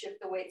 and shift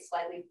the weight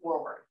slightly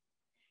forward.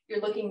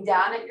 You're looking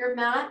down at your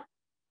mat.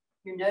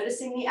 You're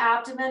noticing the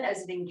abdomen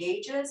as it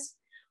engages.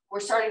 We're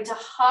starting to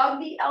hug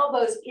the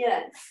elbows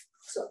in.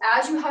 So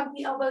as you hug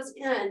the elbows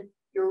in,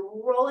 you're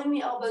rolling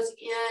the elbows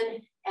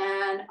in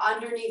and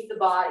underneath the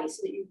body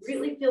so that you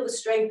really feel the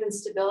strength and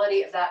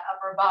stability of that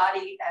upper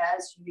body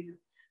as you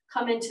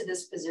come into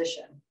this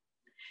position.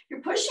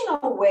 You're pushing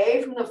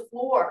away from the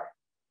floor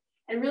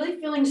and really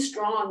feeling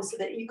strong so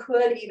that you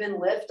could even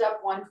lift up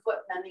one foot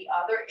and then the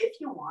other if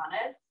you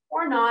wanted,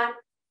 or not.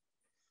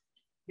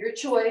 Your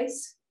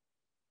choice.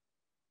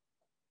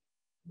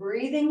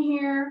 Breathing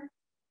here.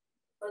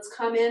 Let's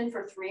come in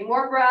for 3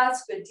 more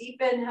breaths. Good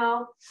deep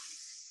inhale.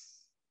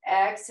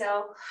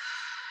 Exhale.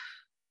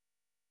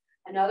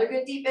 Another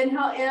good deep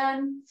inhale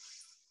in.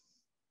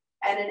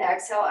 And an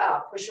exhale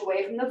out. Push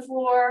away from the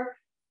floor.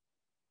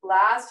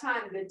 Last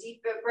time, good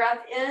deep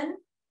breath in.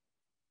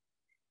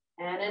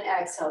 And an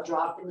exhale,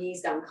 drop the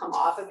knees down, come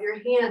off of your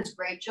hands.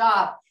 Great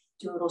job.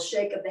 Do a little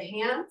shake of the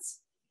hands.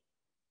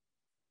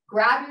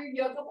 Grab your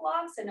yoga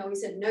blocks. I know we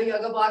said no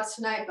yoga blocks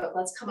tonight, but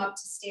let's come up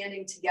to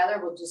standing together.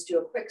 We'll just do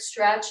a quick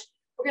stretch.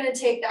 We're going to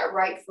take that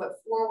right foot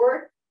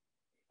forward,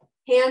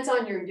 hands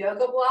on your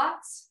yoga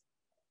blocks,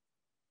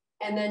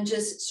 and then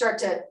just start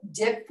to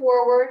dip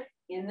forward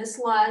in this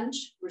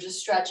lunge. We're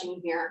just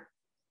stretching here.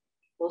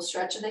 A little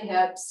stretch of the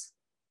hips.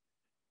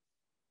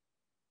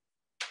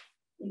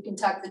 You can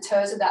tuck the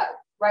toes of that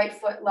right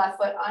foot, left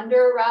foot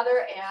under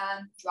rather,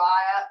 and draw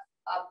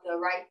up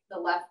the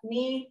left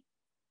knee,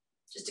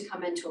 just to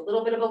come into a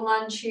little bit of a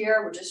lunge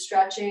here. We're just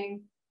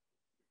stretching.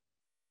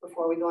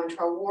 Before we go into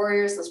our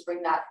warriors, let's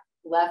bring that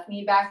left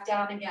knee back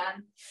down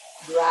again.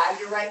 Drag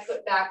your right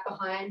foot back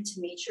behind to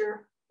meet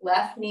your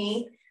left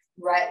knee.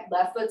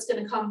 Left foot's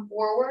gonna come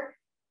forward.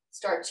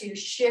 Start to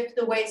shift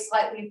the weight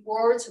slightly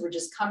forward. So we're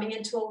just coming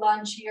into a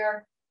lunge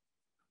here.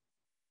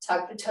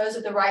 Tuck the toes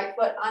of the right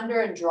foot under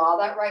and draw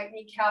that right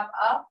kneecap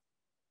up.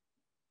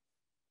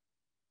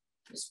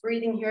 Just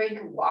breathing here, you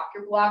can walk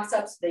your blocks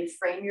up so they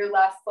frame your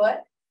left foot.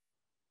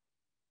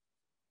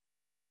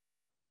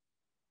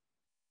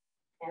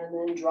 And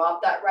then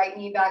drop that right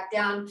knee back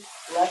down.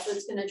 Left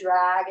foot's gonna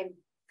drag and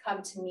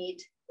come to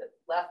meet, the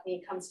left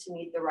knee comes to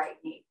meet the right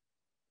knee.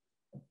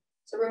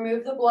 So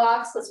remove the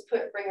blocks. Let's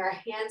bring our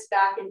hands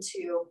back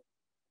into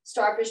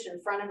starfish in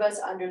front of us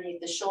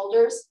underneath the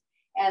shoulders.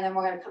 And then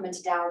we're going to come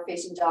into downward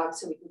facing dog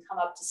so we can come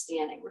up to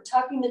standing. We're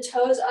tucking the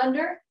toes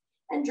under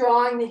and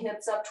drawing the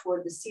hips up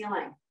toward the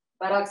ceiling,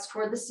 buttocks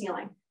toward the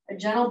ceiling. A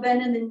gentle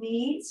bend in the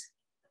knees.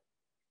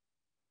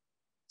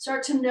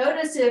 Start to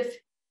notice if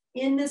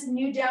in this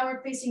new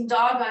downward facing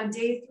dog on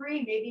day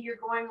 3, maybe you're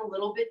going a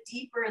little bit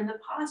deeper in the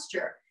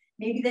posture.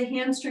 Maybe the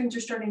hamstrings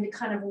are starting to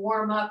kind of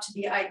warm up to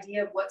the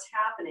idea of what's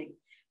happening.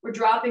 We're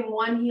dropping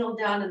one heel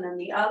down and then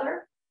the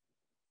other.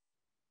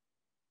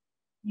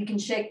 You can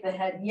shake the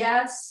head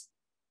yes.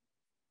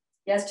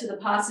 Yes to the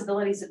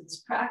possibilities of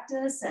this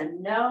practice,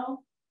 and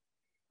no.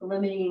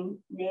 Eliminating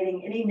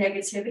any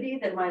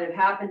negativity that might have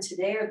happened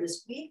today or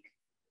this week.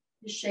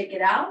 Just shake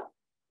it out.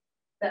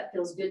 That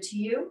feels good to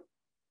you.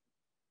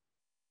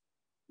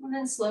 And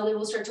then slowly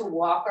we'll start to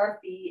walk our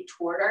feet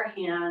toward our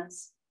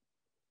hands.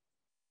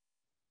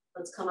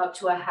 Let's come up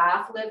to a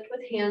half lift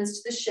with hands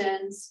to the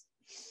shins.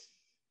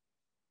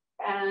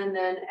 And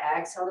then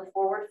exhale to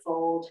forward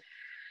fold.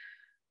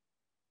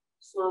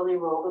 Slowly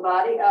roll the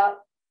body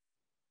up.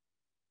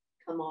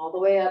 Come all the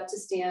way up to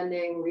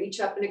standing. Reach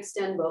up and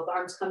extend, both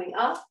arms coming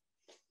up.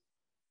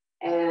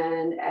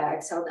 And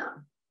exhale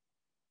down.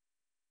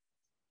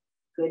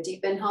 Good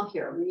deep inhale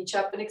here. Reach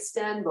up and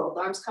extend, both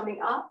arms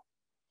coming up.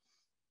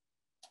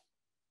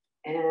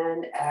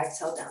 And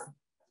exhale down.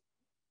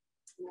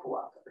 We'll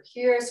walk over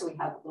here so we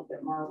have a little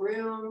bit more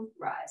room.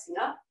 Rising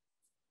up.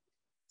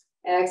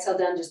 Exhale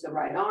down just the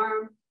right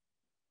arm.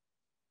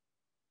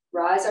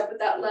 Rise up with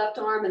that left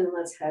arm, and then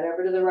let's head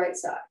over to the right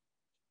side.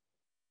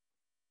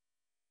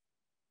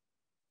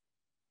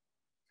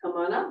 Come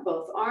on up,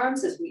 both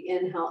arms as we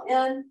inhale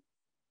in.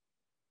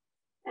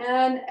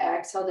 And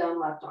exhale down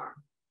left arm.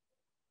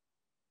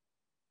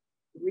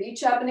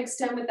 Reach up and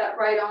extend with that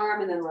right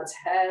arm, and then let's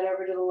head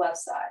over to the left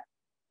side.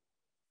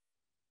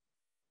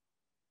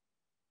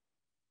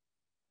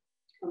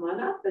 Come on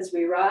up as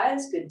we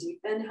rise, good deep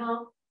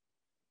inhale.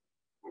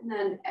 And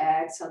then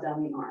exhale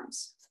down the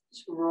arms.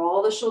 Just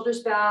roll the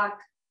shoulders back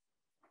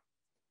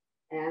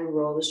and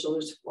roll the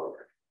shoulders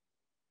forward.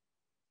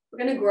 We're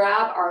going to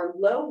grab our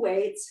low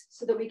weights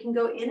so that we can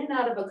go in and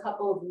out of a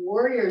couple of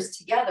warriors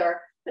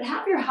together, but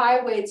have your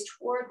high weights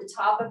toward the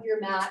top of your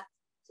mat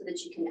so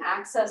that you can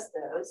access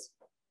those.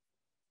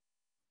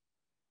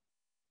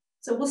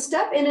 So we'll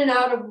step in and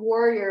out of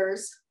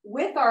warriors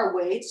with our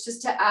weights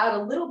just to add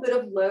a little bit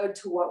of load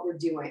to what we're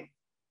doing.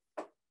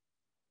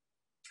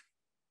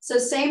 So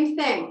same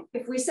thing,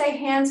 if we say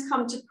hands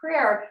come to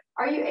prayer,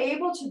 are you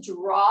able to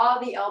draw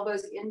the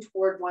elbows in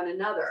toward one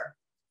another?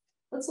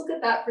 Let's look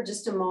at that for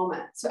just a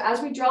moment. So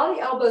as we draw the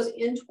elbows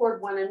in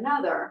toward one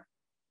another,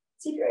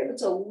 see if you're able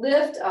to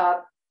lift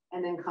up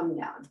and then come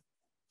down.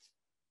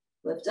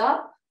 Lift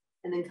up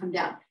and then come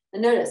down.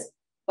 And notice,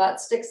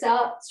 butt sticks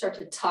out, start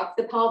to tuck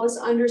the pelvis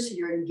under so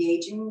you're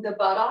engaging the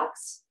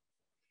buttocks.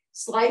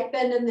 Slight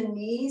bend in the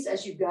knees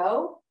as you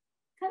go,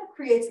 kind of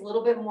creates a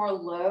little bit more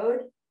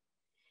load.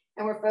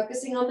 And we're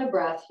focusing on the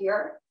breath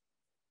here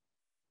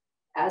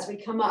as we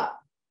come up.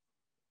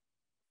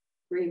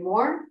 3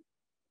 more.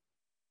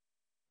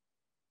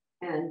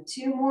 And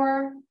 2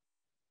 more.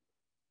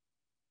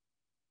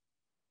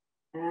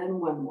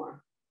 And 1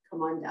 more.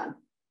 Come on down.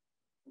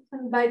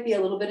 It might be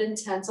a little bit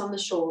intense on the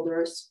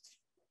shoulders.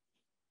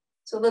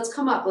 So let's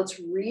come up. Let's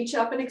reach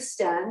up and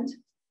extend.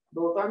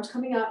 Both arms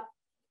coming up.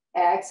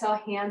 Exhale,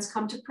 hands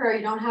come to prayer.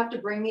 You don't have to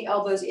bring the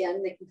elbows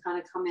in. They can kind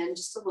of come in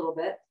just a little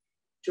bit.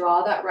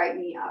 Draw that right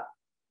knee up.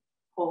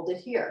 Hold it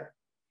here.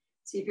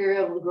 See if you're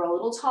able to grow a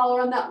little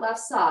taller on that left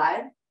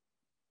side.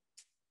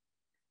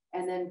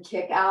 And then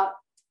kick out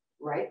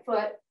right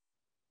foot.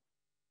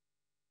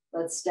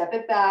 Let's step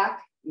it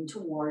back into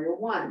warrior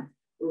 1.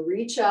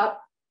 Reach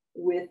up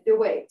with the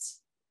weights.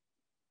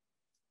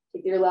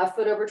 Take your left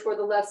foot over toward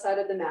the left side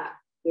of the mat.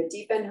 Good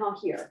deep inhale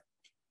here.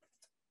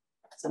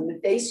 So I'm going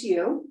to face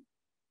you.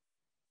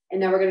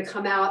 And then we're going to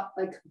come out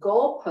like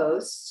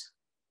goalposts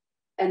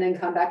and then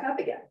come back up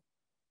again.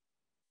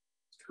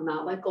 Come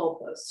out like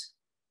goalposts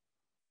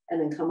and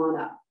then come on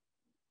up.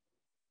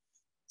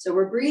 So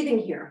we're breathing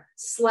here.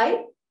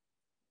 Slight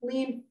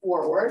lean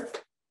forward.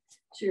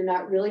 So you're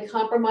not really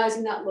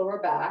compromising that lower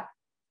back.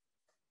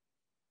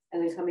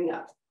 And then coming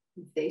up.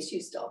 Face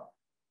you still.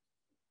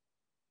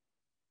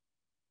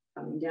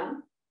 Coming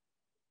down.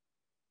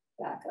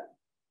 Back up.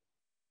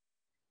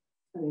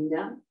 Coming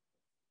down.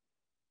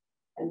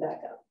 And back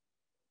up.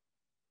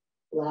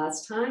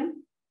 Last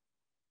time.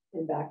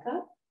 And back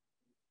up.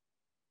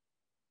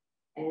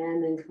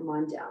 And then come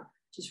on down.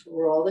 Just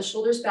roll the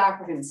shoulders back.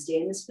 We're going to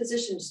stay in this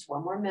position just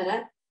 1 more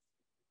minute.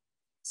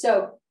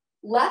 So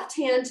left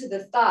hand to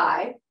the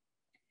thigh,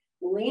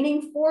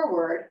 leaning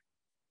forward,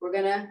 we're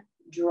going to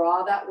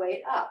draw that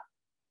weight up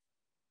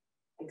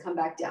and come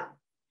back down.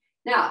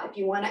 Now, if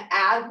you want to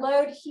add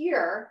load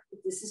here,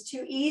 if this is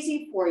too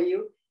easy for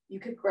you, you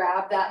could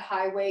grab that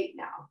high weight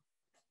now.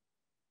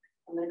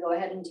 I'm going to go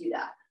ahead and do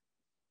that.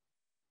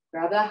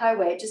 Grab that high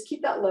weight. Just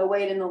keep that low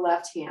weight in the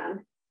left hand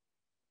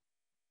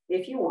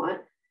if you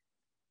want.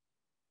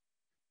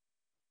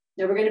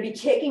 Now we're going to be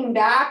kicking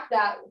back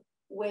that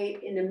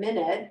weight in a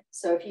minute.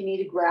 So if you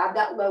need to grab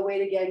that low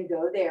weight again,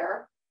 go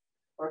there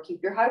or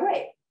keep your high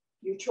weight,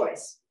 your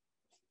choice.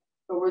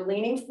 But we're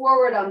leaning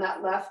forward on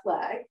that left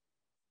leg.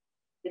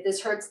 If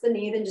this hurts the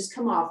knee, then just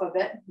come off of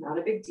it. Not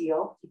a big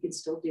deal. You can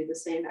still do the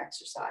same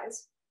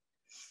exercise.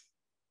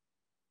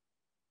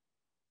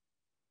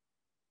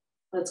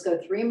 Let's go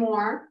 3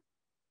 more.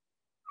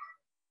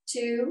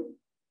 2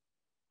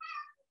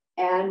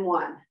 and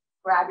 1.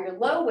 Grab your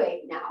low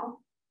weight now.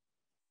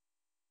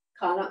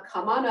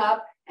 Come on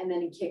up and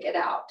then kick it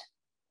out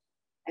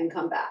and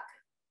come back.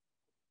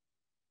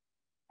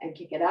 And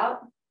kick it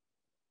out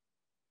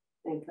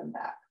and come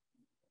back.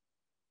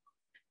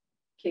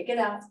 Kick it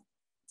out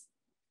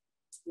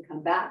and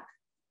come back.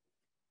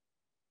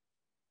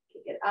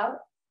 Kick it out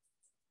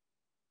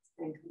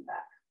and come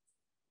back.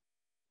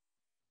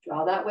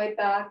 Draw that weight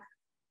back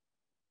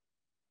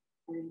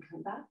and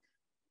come back.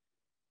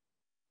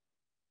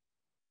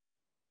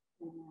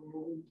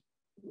 And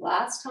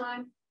last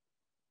time,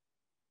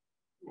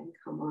 and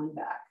come on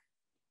back.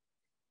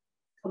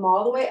 Come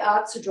all the way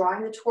up, so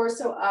drawing the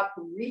torso up,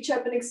 reach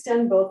up and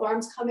extend, both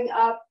arms coming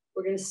up.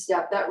 We're going to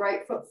step that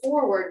right foot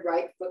forward,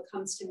 right foot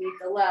comes to meet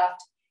the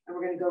left, and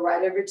we're going to go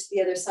right over to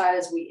the other side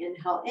as we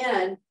inhale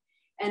in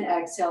and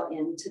exhale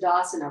in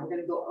Tadasana. We're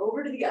going to go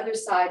over to the other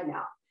side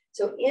now.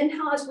 So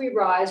inhale as we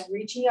rise,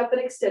 reaching up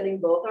and extending,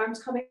 both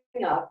arms coming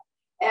up.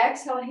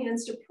 Exhale,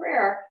 hands to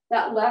prayer.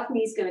 That left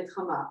knee is going to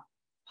come up.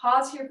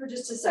 Pause here for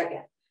just a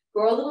second.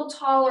 Grow a little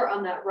taller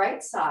on that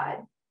right side.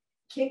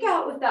 Kick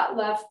out with that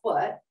left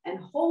foot and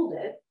hold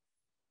it.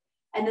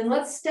 And then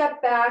let's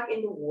step back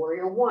into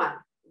warrior 1.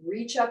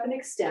 Reach up and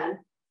extend,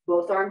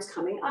 both arms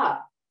coming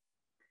up.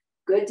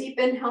 Good deep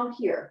inhale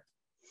here.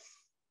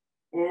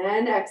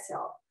 And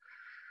exhale.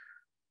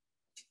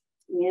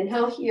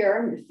 Inhale here,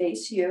 I'm going to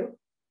face you.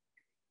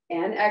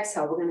 And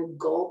exhale, we're going to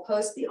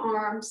goalpost the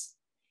arms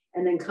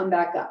and then come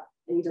back up.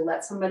 I need to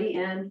let somebody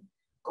in.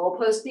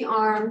 Goalpost the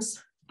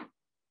arms.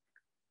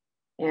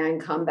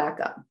 And come back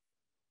up.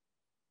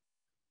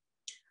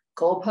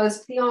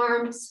 Goalpost the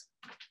arms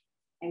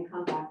and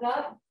come back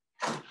up.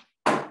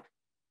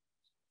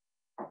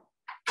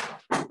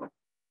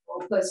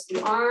 Goalpost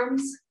the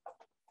arms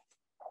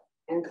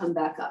and come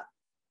back up.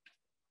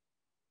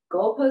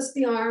 Goalpost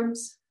the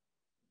arms,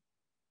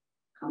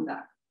 come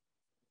back.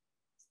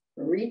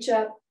 Reach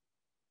up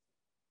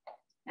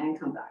and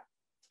come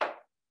back.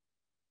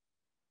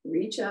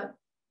 Reach up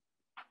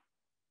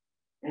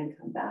and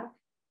come back.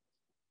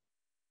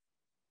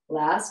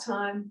 Last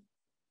time,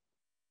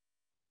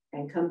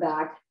 and come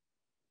back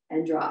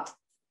and drop.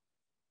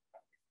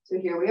 So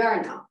here we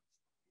are now.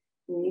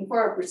 Leaning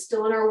forward, we're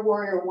still in our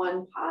warrior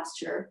one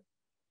posture.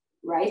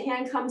 Right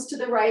hand comes to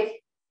the right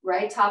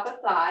top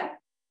of thigh.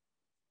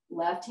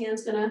 Left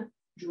hand's gonna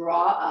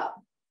draw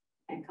up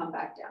and come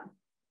back down.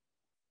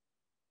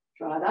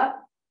 Draw it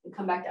up and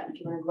come back down.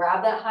 If you wanna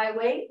grab that high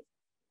weight,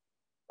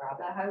 grab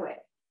that high weight.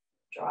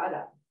 Draw it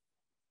up.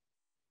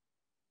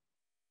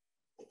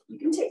 You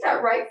can take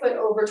that right foot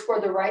over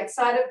toward the right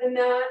side of the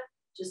mat,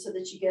 just so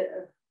that you get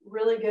a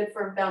really good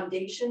firm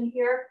foundation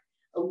here.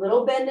 A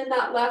little bend in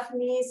that left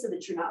knee so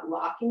that you're not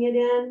locking it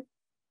in.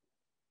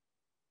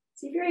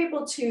 See if you're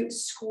able to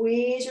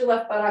squeeze your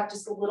left buttock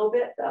just a little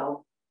bit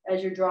though,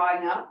 as you're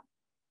drawing up.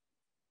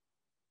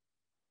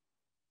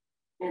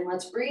 And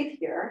let's breathe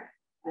here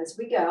as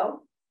we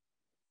go.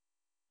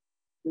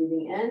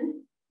 Breathing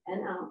in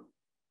and out.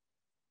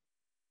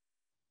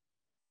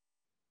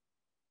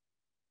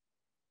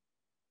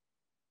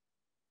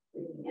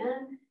 Breathing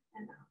in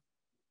and out.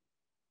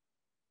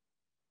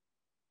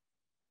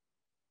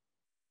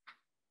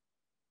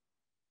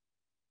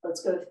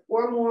 Let's go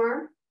 4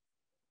 more.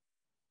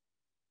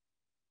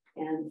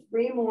 And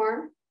 3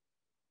 more.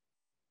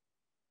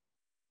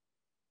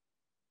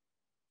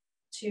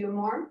 2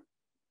 more.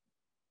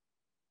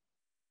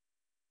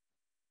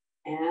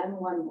 And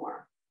 1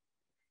 more.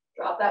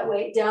 Drop that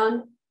weight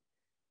down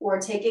or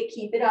take it,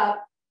 keep it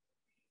up,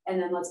 and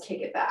then let's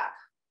kick it back.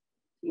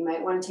 You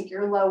might want to take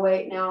your low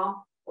weight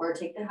now or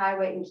take the high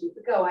weight and keep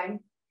it going.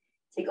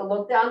 Take a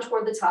look down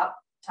toward the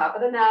top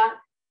of the mat.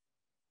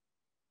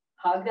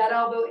 Hug that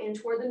elbow in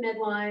toward the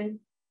midline.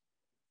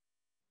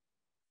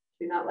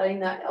 You're not letting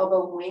that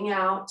elbow wing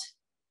out.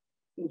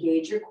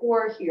 Engage your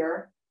core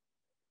here.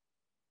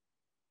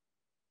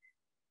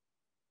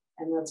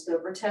 And let's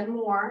go for 10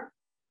 more.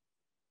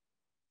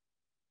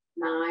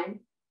 9,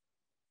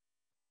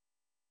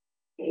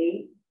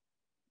 8,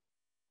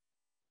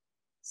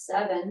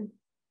 7,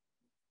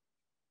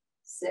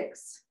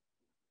 6,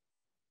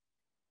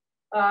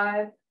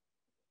 5,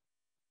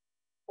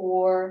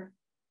 4,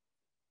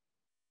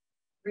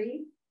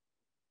 3,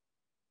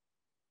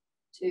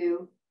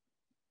 2,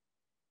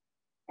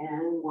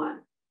 and 1.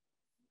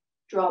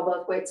 Draw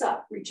both weights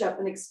up, reach up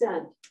and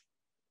extend.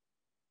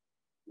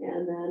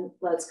 And then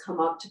let's come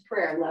up to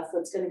prayer. Left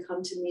foot's going to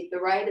come to meet the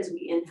right as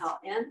we inhale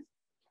in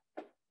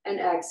and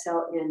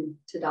exhale in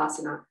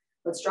Tadasana.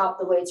 Let's drop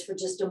the weights for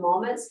just a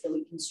moment so that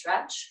we can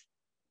stretch.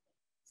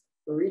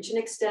 We'll reach and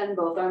extend,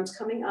 both arms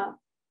coming up.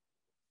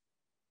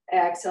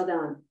 Exhale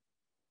down.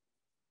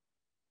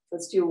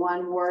 Let's do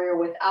 1 warrior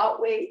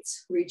without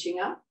weights, reaching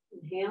up,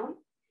 inhaling.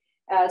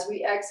 As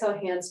we exhale,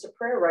 hands to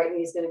prayer, right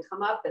knee is going to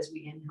come up as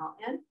we inhale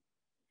in.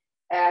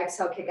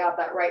 Exhale, kick out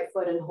that right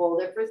foot and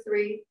hold it for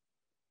 3,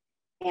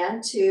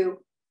 and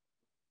 2,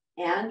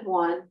 and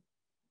 1.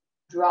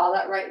 Draw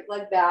that right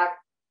leg back,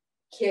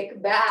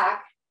 kick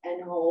back,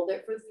 and hold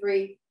it for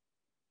 3,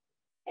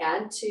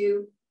 and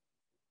 2,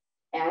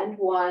 and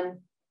 1,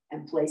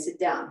 and place it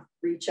down.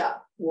 Reach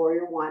up,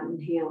 warrior 1,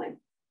 inhaling.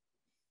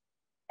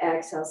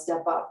 Exhale,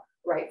 step up,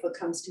 right foot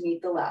comes to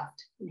meet the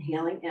left,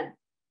 inhaling in.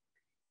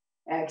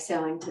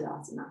 Exhaling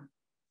Tadasana.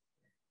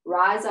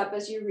 Rise up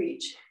as you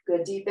reach,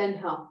 good deep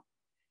inhale.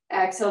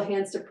 Exhale,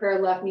 hands to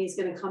prayer, left knee is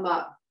going to come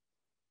up.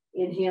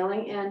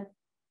 Inhaling in,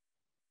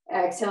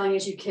 exhaling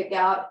as you kick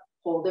out,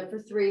 hold it for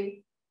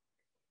 3,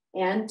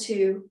 and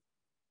 2,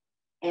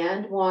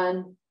 and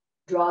 1.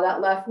 Draw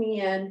that left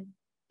knee in,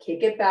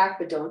 kick it back,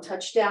 but don't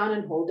touch down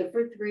and hold it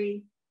for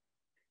 3,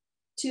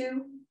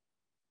 2,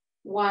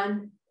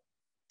 1.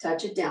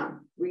 Touch it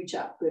down, reach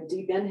up, good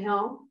deep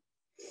inhale.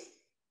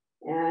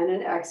 And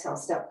an exhale,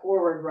 step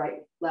forward, right.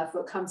 Left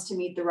foot comes to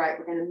meet the right.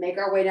 We're gonna make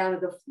our way down to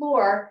the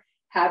floor.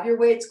 Have your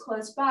weights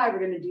close by.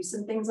 We're gonna do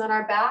some things on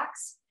our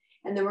backs.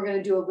 And then we're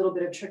gonna do a little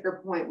bit of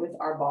trigger point with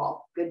our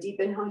ball. Good deep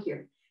inhale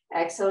here.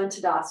 Exhale in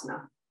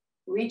Tadasana.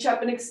 Reach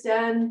up and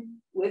extend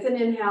with an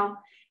inhale.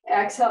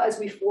 Exhale as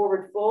we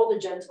forward fold, a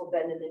gentle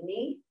bend in the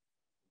knee.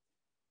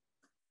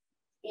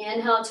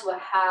 Inhale to a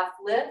half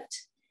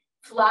lift,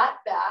 flat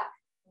back,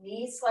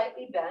 knees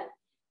slightly bent.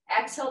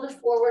 Exhale to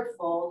forward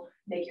fold,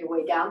 make your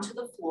way down to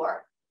the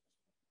floor.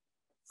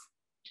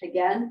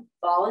 Again,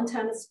 ball and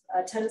tennis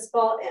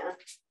ball and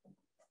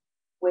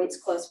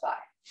weights close by.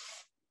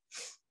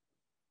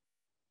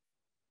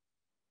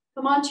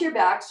 Come onto your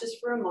backs just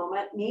for a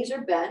moment. Knees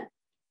are bent.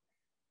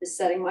 Just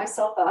setting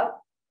myself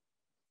up.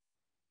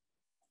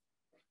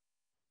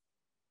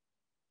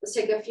 Let's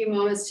take a few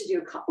moments to do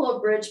a couple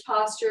of bridge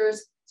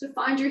postures. So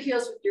find your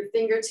heels with your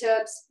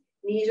fingertips.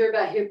 Knees are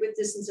about hip width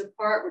distance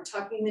apart. We're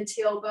tucking the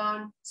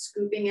tailbone,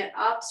 scooping it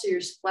up so you're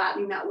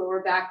flattening that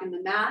lower back in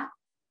the mat.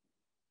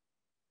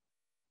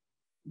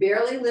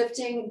 barely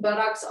lifting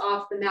buttocks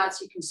off the mat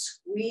so you can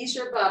squeeze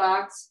your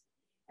buttocks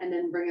and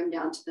then bring them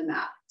down to the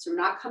mat. So we're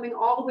not coming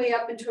all the way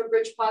up into a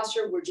bridge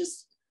posture. We're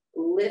just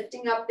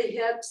lifting up the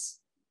hips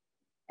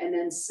and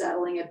then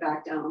settling it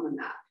back down on the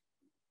mat.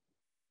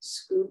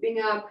 Scooping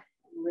up,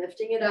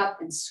 lifting it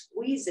up and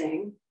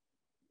squeezing,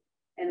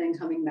 and then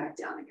coming back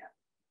down again.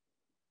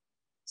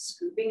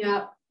 Scooping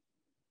up,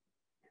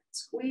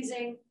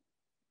 squeezing,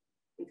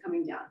 and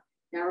coming down.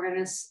 Now we're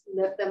going to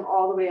lift them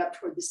all the way up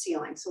toward the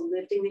ceiling. So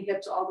lifting the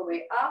hips all the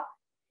way up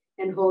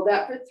and hold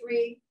that for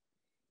 3,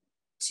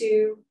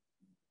 2,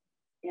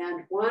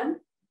 and 1.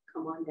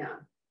 Come on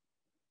down.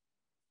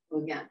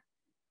 So again,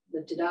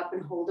 lift it up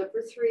and hold it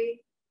for 3,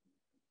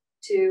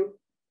 2,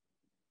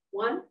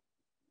 1.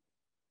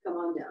 Come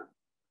on down.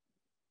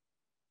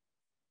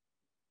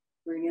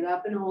 Bring it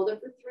up and hold it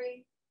for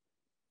 3,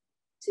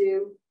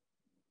 2,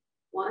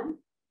 1.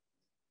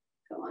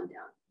 Come on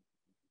down.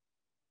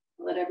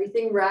 Let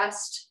everything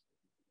rest.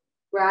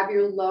 Grab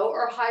your low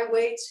or high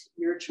weights,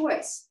 your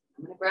choice.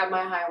 I'm going to grab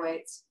my high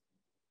weights.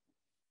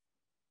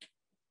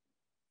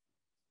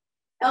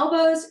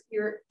 Elbows,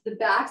 the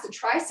backs, the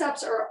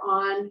triceps are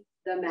on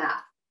the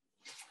mat.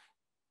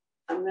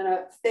 I'm going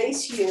to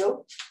face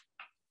you.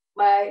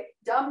 My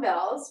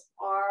dumbbells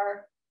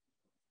are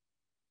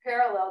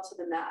parallel to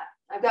the mat.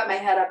 I've got my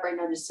head up right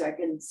now just so I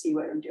can see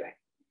what I'm doing.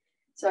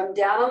 So I'm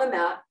down on the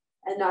mat,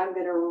 and now I'm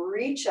going to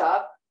reach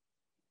up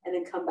and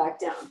then come back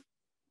down.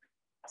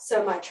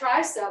 So my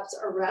triceps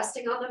are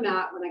resting on the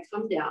mat when I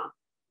come down.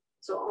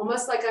 So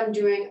almost like I'm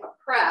doing a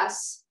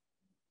press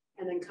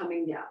and then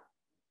coming down.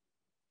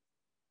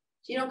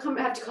 So you don't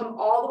have to come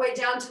all the way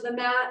down to the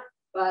mat,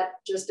 but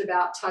just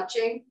about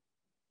touching.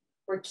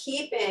 We're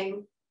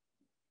keeping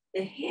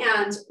the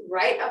hands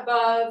right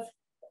above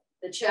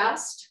the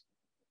chest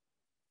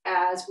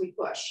as we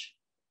push.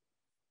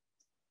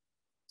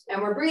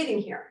 And we're breathing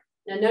here.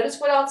 Now notice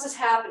what else is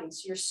happening.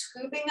 So you're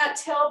scooping that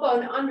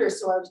tailbone under.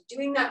 So I was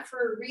doing that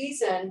for a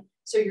reason.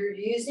 So you're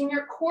using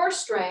your core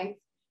strength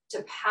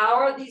to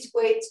power these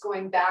weights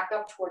going back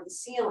up toward the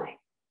ceiling.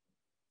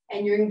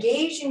 And you're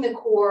engaging the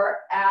core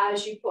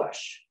as you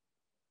push.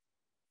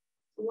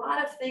 A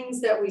lot of things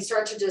that we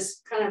start to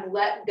just kind of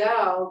let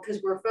go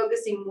because we're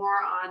focusing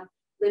more on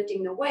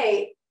lifting the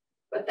weight.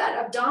 But that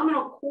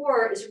abdominal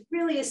core is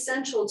really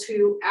essential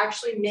to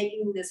actually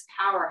making this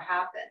power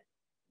happen.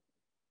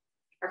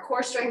 Our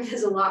core strength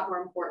is a lot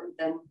more important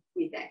than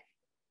we think.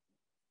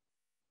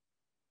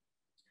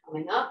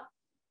 Coming up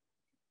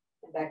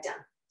and back down.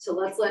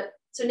 So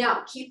so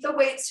now keep the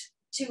weights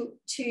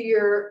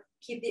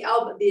keep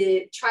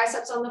the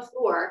triceps on the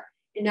floor.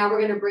 And now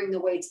we're going to bring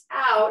the weights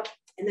out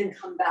and then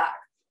come back.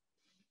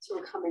 So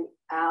we're coming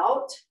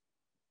out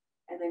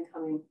and then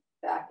coming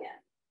back in.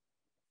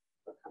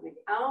 We're coming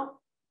out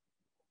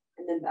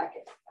and then back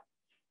in.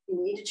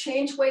 You need to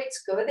change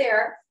weights, go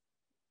there.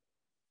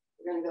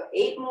 We're going to go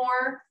 8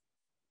 more,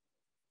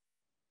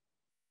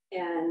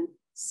 and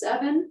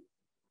 7,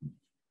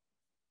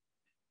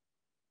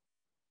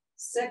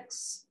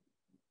 6,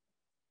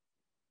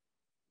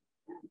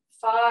 and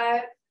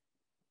 5,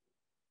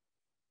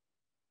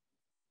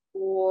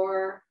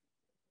 4,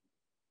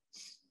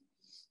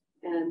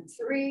 and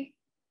 3.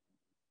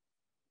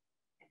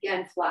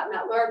 Again, flatten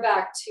that lower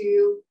back,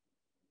 2,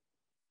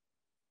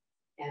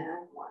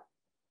 and 1.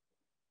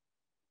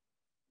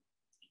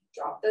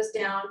 Drop those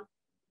down.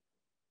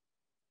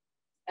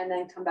 And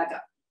then come back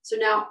up. So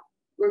now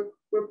we're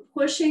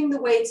pushing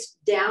the weights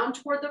down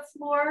toward the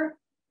floor,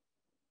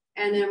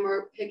 and then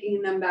we're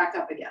picking them back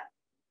up again.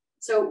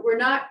 So we're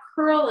not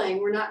curling,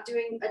 we're not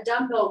doing a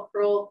dumbbell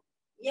curl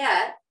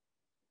yet.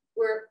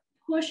 We're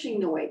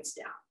pushing the weights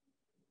down,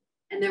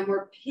 and then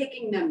we're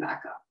picking them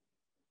back up.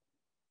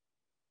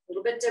 A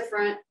little bit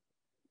different.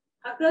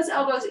 Hug those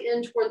elbows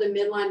in toward the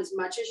midline as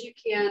much as you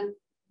can.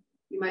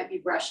 You might be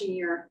brushing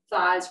your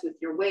thighs with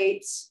your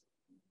weights.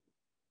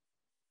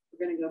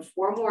 We're going to go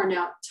 4 more.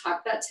 Now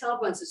tuck that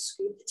tailbone, so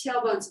scoop the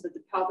tailbone so that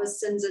the pelvis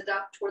sends it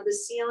up toward the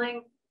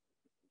ceiling.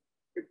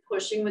 You're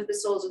pushing with the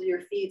soles of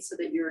your feet so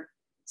that you're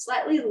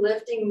slightly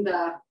lifting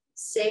the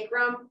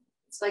sacrum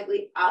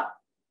slightly up,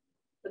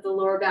 but the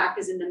lower back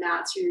is in the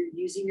mat, so you're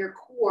using your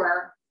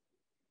core.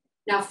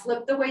 Now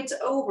flip the weights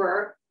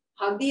over,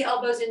 hug the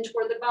elbows in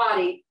toward the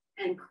body,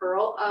 and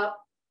curl up,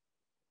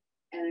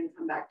 and then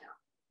come back down.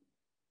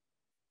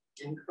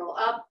 And curl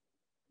up,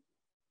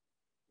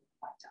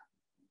 back down.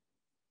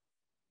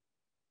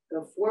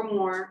 Go 4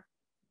 more,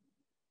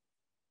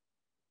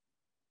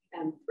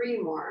 and 3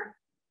 more,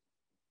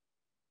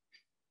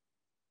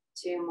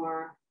 2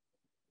 more,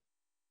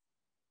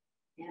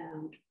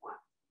 and 1.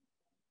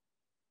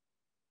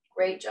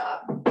 Great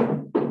job.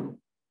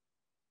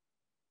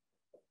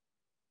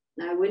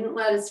 Now I wouldn't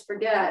let us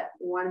forget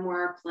 1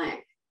 more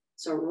plank.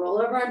 So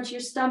roll over onto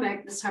your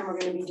stomach. This time we're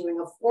going to be doing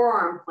a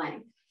forearm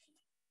plank.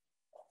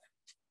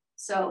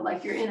 So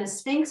like you're in a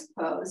Sphinx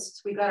pose.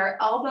 So we got our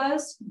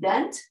elbows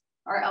bent.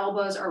 Our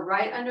elbows are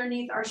right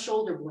underneath our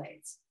shoulder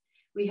blades.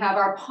 We have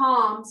our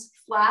palms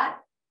flat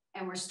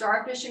and we're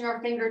starfishing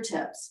our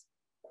fingertips.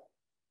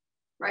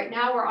 Right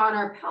now we're on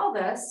our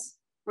pelvis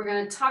We're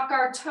going to tuck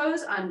our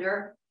toes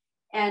under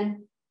and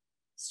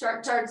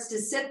starts to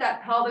sit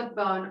that pelvic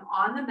bone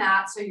on the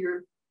mat. So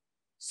you're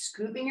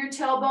scooping your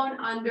tailbone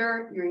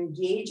under, you're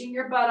engaging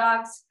your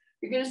buttocks.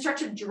 You're going to start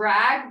to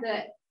drag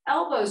the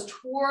elbows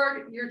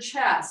toward your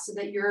chest so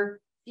that you're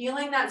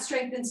feeling that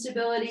strength and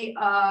stability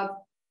of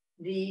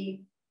the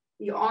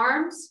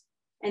arms,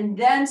 and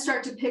then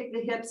start to pick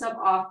the hips up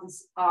off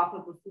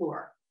of the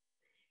floor.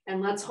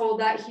 And let's hold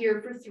that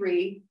here for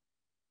 3,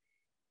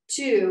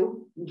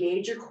 2,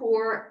 engage your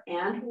core,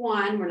 and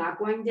 1. We're not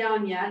going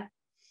down yet.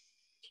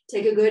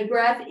 Take a good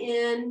breath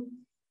in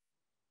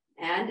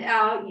and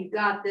out. You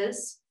got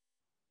this.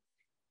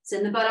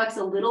 Send the buttocks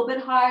a little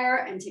bit higher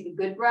and take a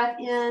good breath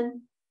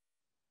in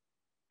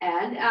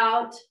and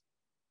out.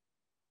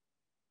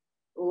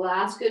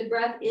 Last good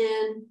breath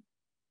in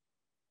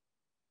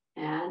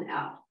and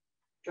out.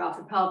 Drop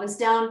the pelvis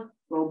down,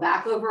 roll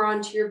back over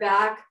onto your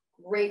back.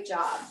 Great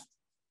job.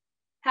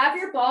 Have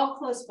your ball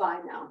close by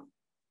now.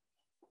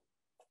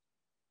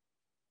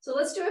 So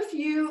let's do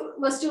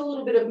a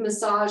little bit of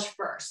massage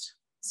first.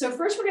 So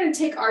first we're going to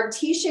take our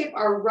T-shape,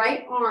 our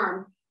right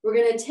arm. We're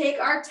going to take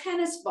our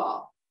tennis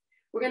ball.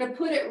 We're going to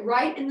put it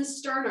right in the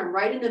sternum,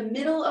 right in the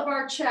middle of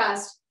our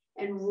chest,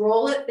 and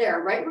roll it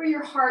there, right where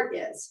your heart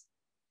is.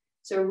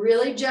 So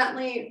really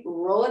gently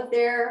roll it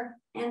there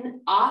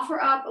and offer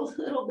up a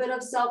little bit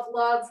of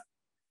self-love.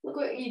 Look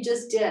what you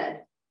just did.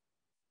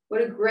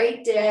 What a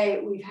great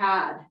day we've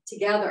had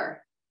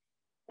together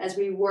as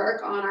we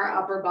work on our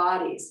upper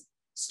bodies.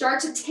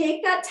 Start to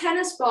take that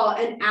tennis ball,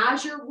 and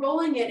as you're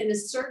rolling it in a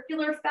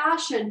circular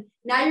fashion,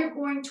 now you're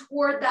going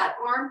toward that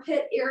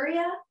armpit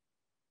area,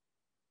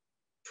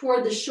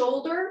 toward the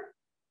shoulder,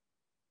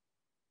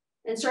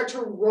 and start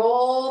to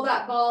roll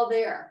that ball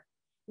there.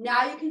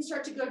 Now you can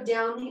start to go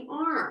down the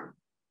arm.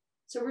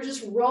 So we're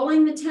just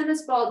rolling the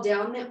tennis ball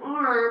down the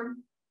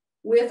arm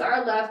with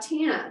our left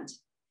hand.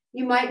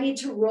 You might need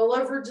to roll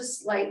over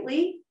just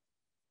slightly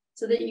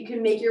so that you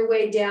can make your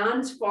way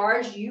down as far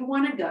as you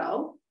want to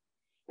go.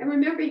 And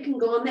remember, you can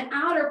go on the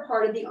outer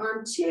part of the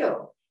arm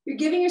too. You're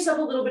giving yourself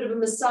a little bit of a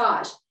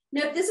massage.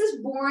 Now, if this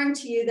is boring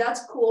to you,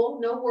 that's cool,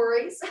 no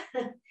worries.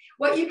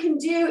 What you can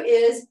do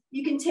is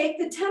you can take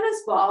the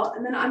tennis ball,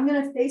 and then I'm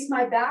going to face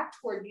my back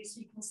toward you so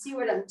you can see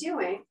what I'm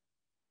doing.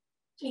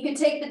 You can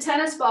take the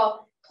tennis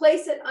ball,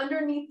 place it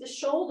underneath the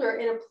shoulder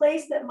in a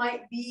place that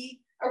might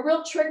be a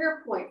real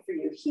trigger point for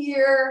you,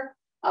 here,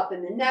 up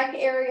in the neck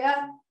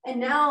area. And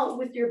now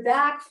with your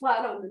back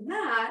flat on the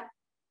mat,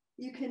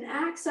 you can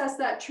access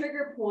that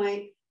trigger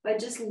point by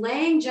just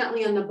laying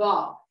gently on the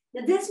ball.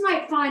 Now this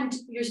might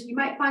you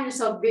might find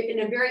yourself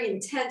in a very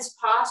intense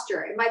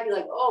posture. It might be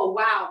like, oh,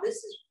 wow, this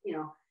is,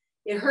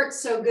 it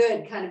hurts so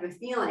good kind of a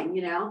feeling,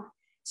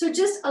 So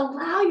just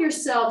allow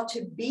yourself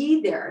to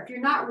be there. If you're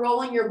not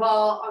rolling your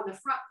ball on the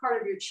front part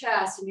of your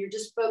chest and you're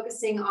just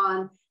focusing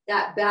on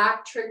that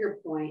back trigger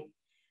point,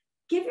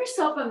 give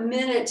yourself a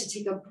minute to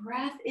take a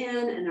breath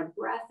in and a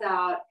breath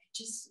out.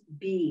 Just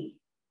be.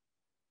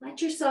 Let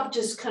yourself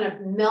just kind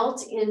of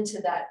melt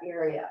into that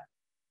area.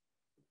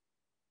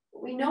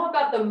 What we know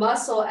about the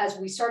muscle as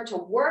we start to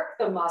work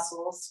the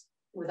muscles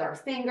with our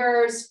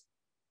fingers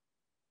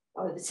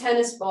or the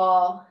tennis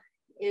ball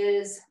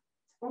is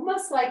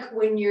almost like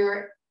when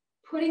you're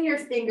putting your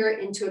finger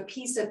into a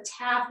piece of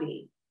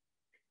taffy.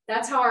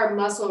 That's how our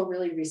muscle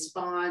really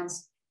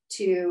responds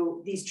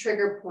to these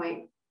trigger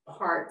point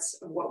parts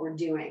of what we're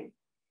doing.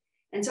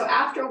 And so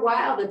after a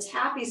while, the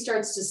taffy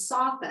starts to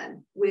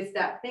soften with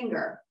that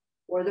finger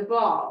or the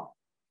ball.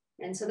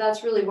 And so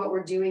that's really what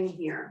we're doing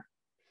here.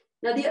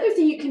 Now, the other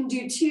thing you can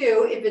do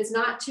too, if it's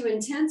not too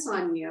intense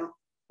on you,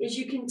 is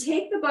you can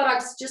take the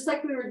buttocks, just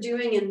like we were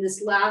doing in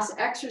this last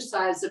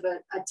exercise of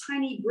a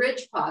tiny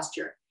bridge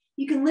posture.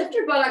 You can lift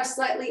your buttocks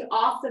slightly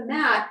off the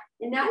mat,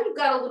 and now you've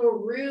got a little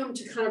room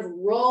to kind of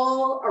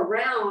roll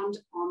around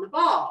on the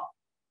ball.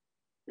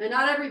 Now,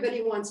 not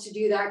everybody wants to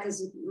do that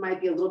because it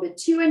might be a little bit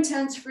too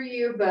intense for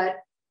you, but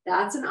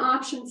that's an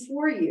option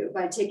for you.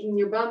 By taking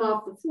your bum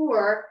off the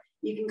floor,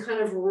 you can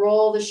kind of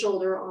roll the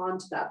shoulder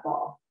onto that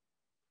ball.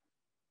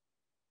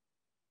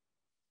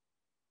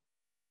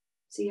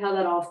 See how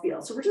that all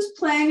feels. So we're just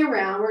playing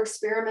around. We're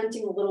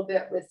experimenting a little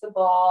bit with the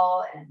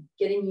ball and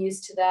getting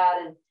used to that.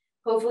 And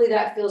hopefully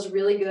that feels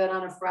really good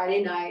on a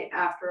Friday night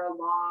after a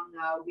long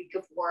week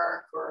of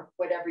work or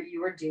whatever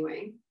you are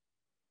doing.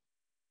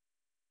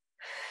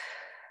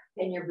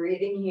 And you're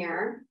breathing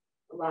here,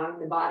 allowing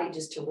the body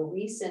just to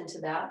release into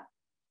that.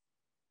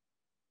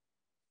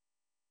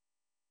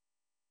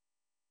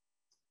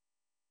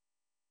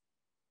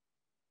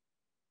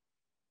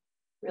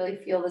 Really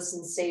feel the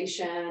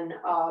sensation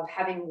of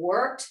having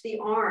worked the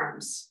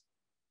arms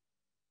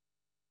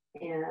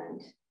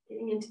and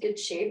getting into good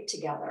shape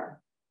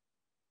together.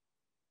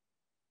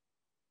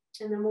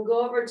 And then we'll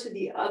go over to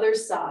the other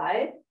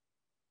side.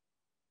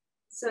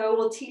 So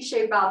we'll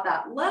T-shape out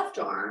that left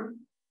arm,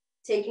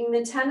 taking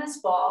the tennis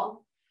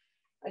ball.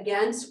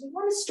 Again, so we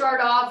want to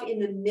start off in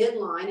the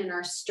midline in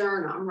our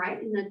sternum, right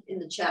in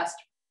the chest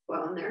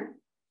bone there.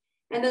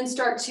 And then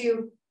start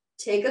to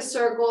take a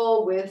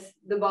circle with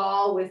the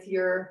ball with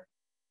your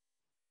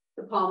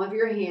the palm of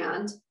your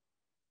hand.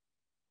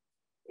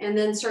 And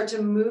then start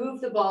to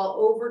move the ball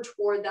over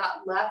toward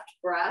that left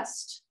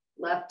breast,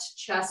 left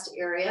chest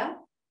area.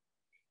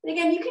 And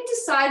again, you can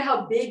decide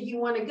how big you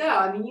want to go.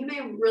 I mean, you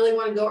may really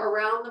want to go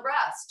around the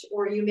breast,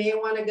 or you may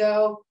want to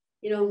go,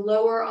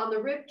 lower on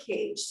the rib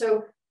cage.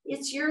 So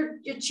it's your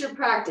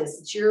practice,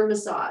 it's your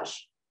massage.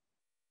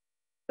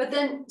 But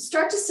then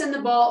start to send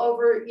the ball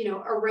over,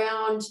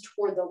 around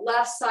toward the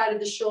left side of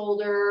the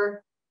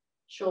shoulder,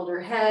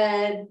 shoulder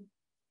head,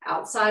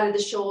 outside of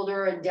the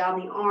shoulder and down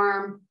the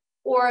arm.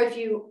 Or if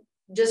you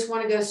just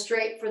want to go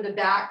straight for the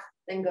back,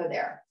 then go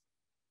there.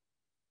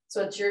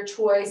 So it's your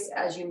choice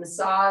as you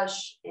massage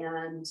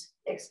and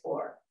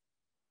explore.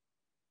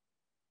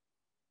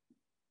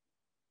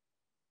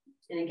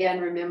 And again,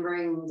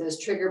 remembering those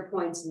trigger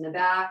points in the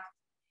back.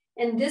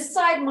 And this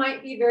side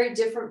might be very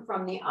different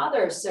from the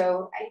other.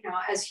 So,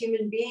 as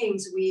human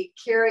beings, we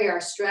carry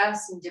our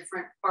stress in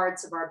different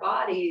parts of our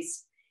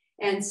bodies.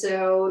 And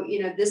so,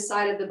 this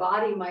side of the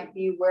body might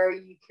be where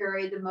you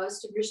carry the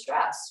most of your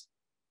stress.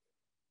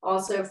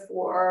 Also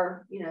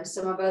for,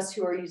 some of us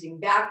who are using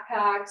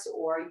backpacks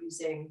or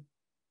using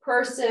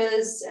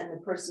purses, and the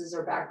purses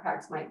or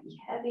backpacks might be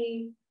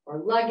heavy, or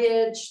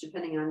luggage,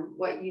 depending on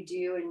what you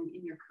do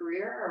in your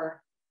career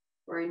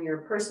or in your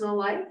personal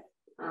life.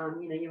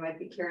 You might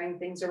be carrying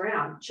things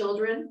around.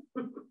 Children,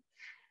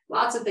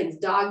 lots of things,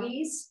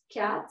 doggies,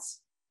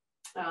 cats,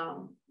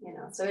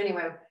 so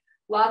anyway,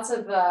 lots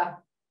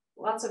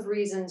of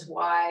reasons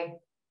why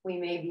we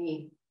may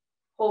be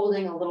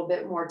holding a little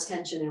bit more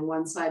tension in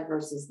one side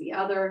versus the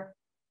other.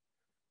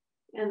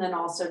 And then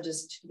also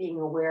just being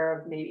aware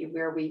of maybe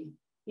where we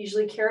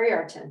usually carry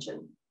our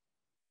tension.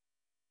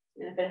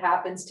 And if it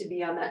happens to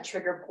be on that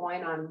trigger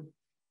point on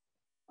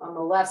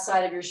the left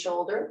side of your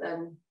shoulder,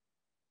 then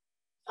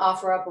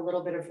offer up a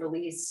little bit of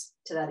release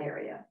to that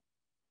area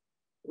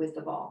with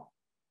the ball.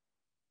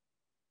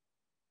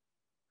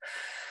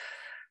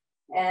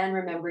 And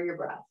remember your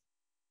breath.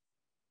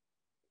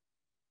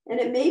 And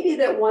it may be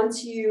that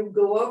once you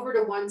go over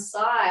to one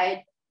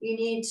side, you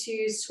need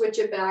to switch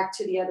it back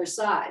to the other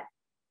side.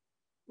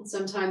 And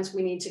sometimes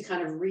we need to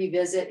kind of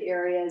revisit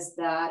areas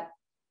that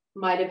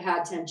might have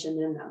had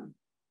tension in them.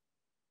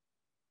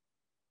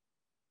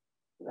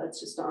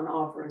 That's just on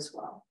offer as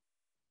well.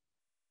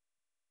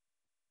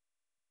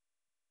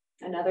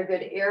 Another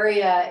good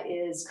area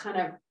is kind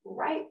of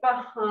right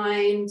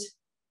behind,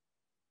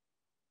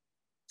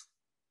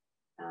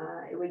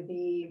 it would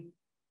be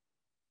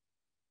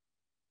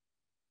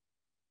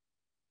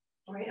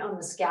right on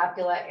the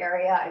scapula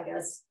area, I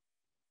guess.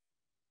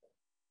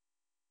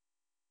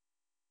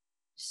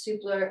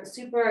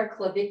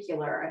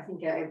 Supraclavicular, I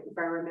think if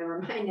I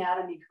remember my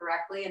anatomy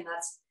correctly, and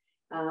that's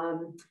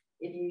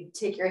if you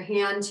take your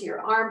hand to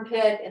your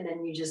armpit and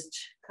then you just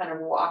kind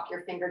of walk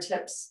your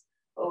fingertips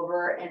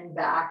over and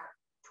back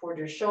toward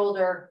your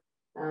shoulder.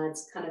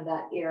 It's kind of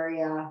that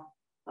area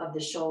of the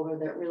shoulder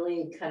that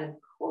really kind of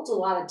holds a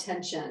lot of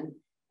tension,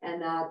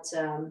 and that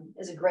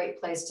is a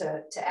great place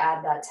to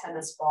add that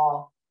tennis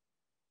ball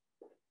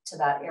to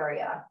that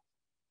area.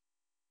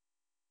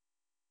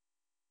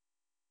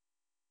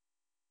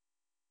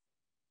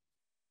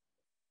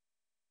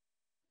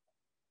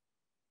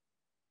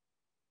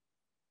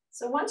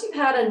 So once you've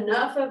had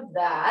enough of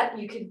that,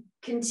 you could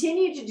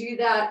continue to do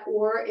that,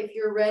 or if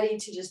you're ready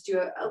to just do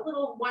a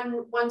little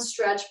one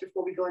stretch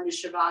before we go into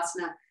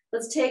Shavasana,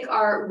 let's take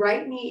our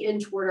right knee in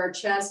toward our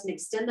chest and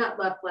extend that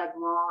left leg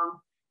long.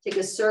 Take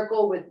a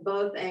circle with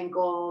both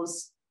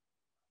ankles.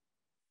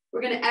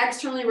 We're going to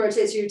externally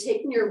rotate. So you're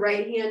taking your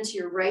right hand to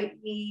your right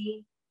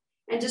knee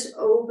and just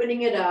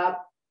opening it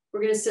up.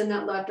 We're going to send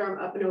that left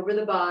arm up and over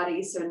the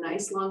body. So a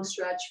nice long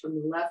stretch from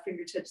the left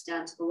fingertips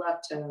down to the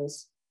left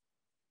toes.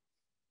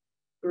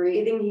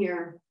 Breathing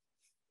here.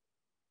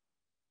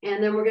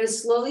 And then we're going to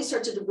slowly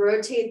start to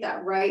rotate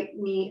that right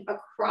knee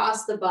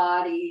across the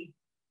body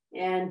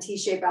and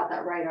T-shape out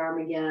that right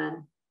arm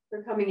again.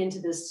 We're coming into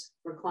this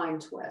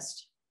reclined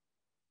twist.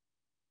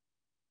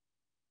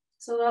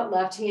 So that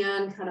left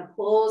hand kind of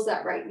pulls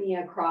that right knee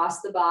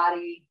across the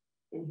body.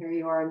 And here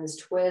you are in this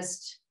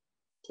twist.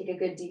 Take a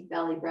good deep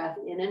belly breath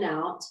in and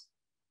out.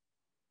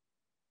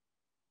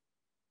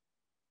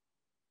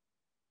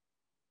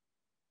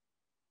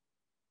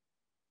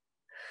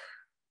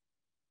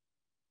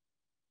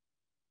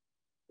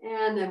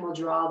 And then we'll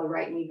draw the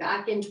right knee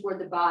back in toward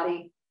the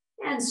body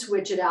and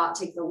switch it out.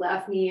 Take the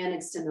left knee in,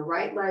 extend the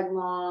right leg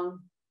long.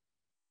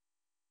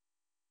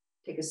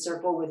 Take a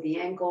circle with the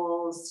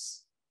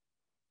ankles.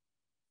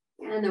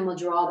 And then we'll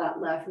draw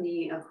that left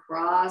knee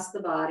across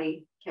the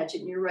body. Catch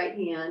it in your right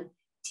hand.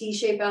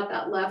 T-shape out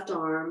that left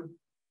arm.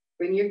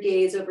 Bring your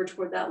gaze over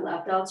toward that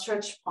left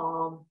outstretched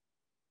palm.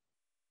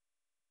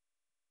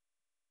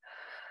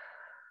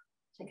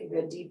 Take a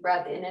good deep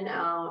breath in and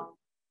out.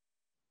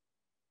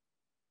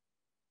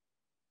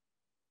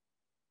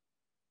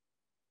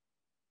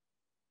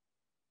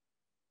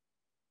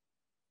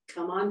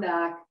 Come on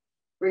back.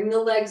 Bring the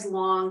legs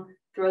long.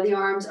 Throw the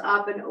arms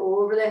up and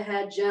over the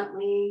head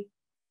gently.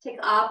 Take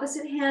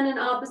opposite hand and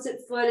opposite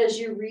foot as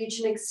you reach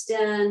and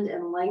extend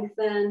and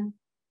lengthen.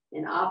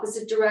 in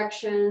opposite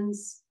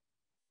directions.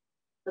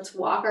 Let's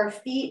walk our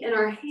feet and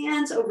our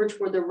hands over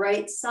toward the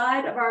right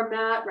side of our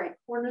mat, right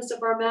corners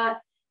of our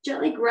mat.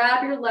 Gently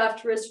grab your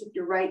left wrist with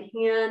your right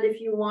hand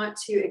if you want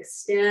to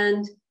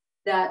extend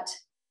that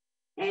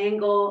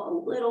angle a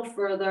little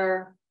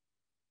further.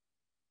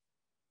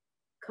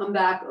 Come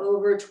back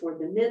over toward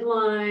the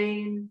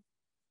midline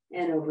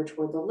and over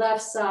toward the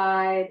left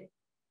side.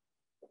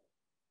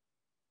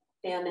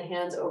 Fan the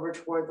hands over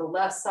toward the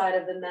left side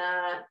of the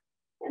mat.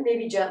 And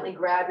maybe gently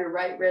grab your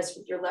right wrist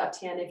with your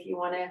left hand if you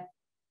want to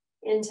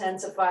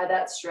intensify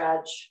that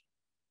stretch.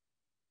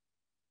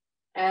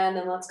 And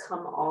then let's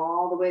come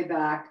all the way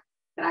back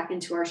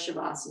into our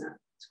Shavasana.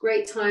 It's a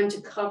great time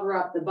to cover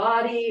up the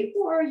body,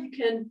 or you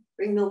can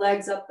bring the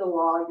legs up the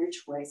wall, your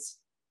choice.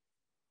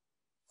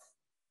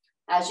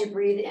 As you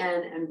breathe in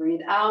and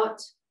breathe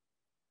out,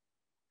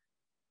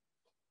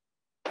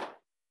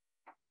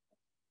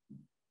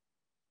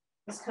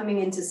 just coming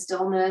into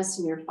stillness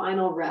and your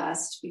final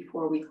rest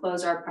before we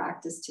close our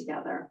practice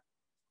together.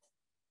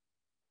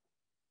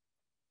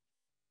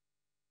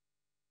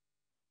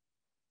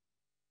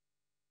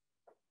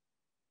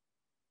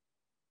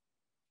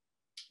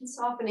 And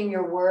softening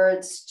your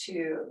words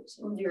to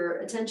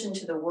your attention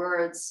to the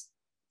words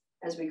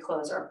as we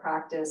close our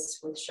practice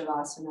with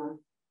Shavasana.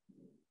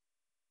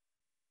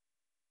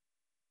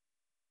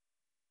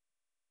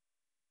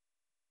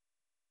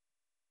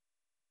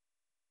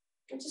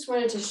 I just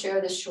wanted to share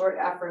this short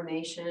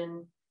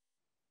affirmation.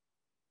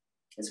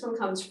 This one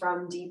comes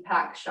from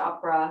Deepak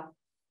Chopra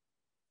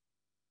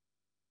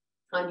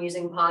on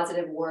using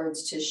positive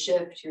words to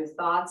shift your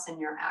thoughts and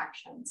your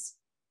actions.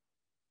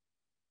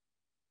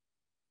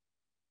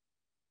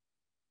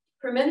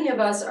 For many of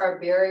us, our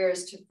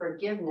barriers to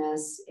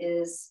forgiveness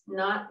is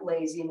not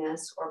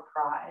laziness or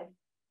pride.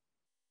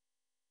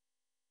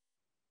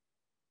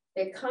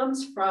 It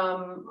comes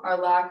from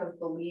our lack of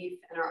belief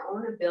in our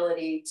own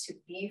ability to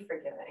be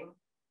forgiving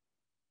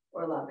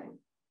or loving.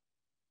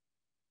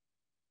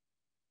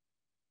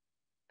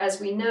 As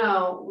we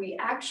know, we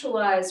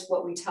actualize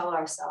what we tell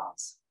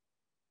ourselves.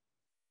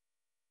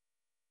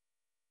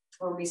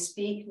 When we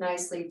speak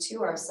nicely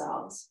to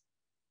ourselves,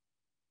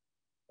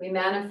 we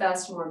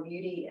manifest more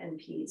beauty and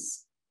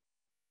peace.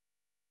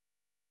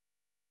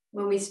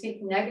 When we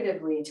speak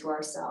negatively to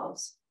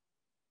ourselves,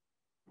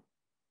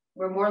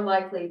 we're more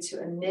likely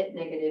to emit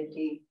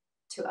negativity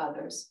to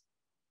others.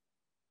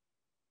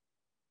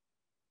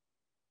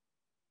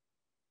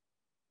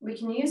 We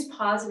can use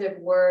positive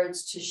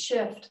words to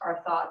shift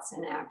our thoughts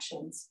and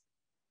actions.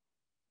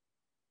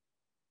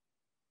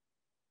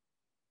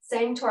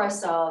 Saying to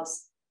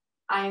ourselves,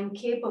 I am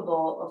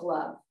capable of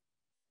love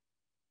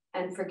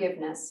and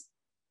forgiveness.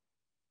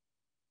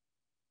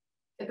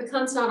 It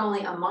becomes not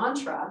only a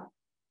mantra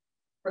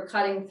for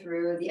cutting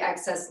through the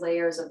excess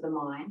layers of the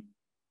mind,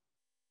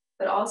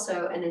 but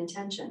also an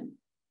intention.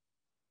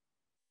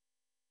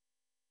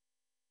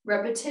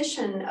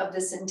 Repetition of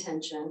this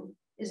intention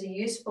is a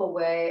useful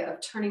way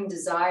of turning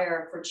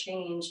desire for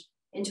change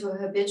into a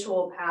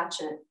habitual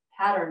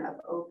pattern of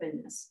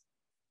openness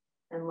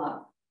and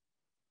love.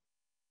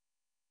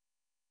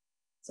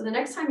 So the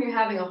next time you're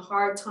having a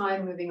hard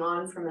time moving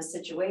on from a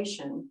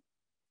situation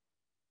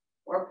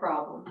or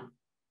problem,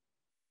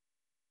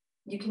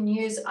 you can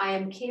use I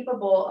am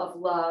capable of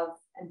love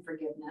and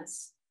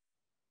forgiveness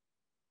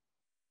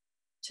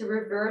to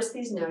reverse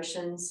these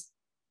notions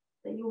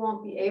that you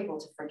won't be able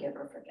to forgive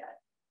or forget.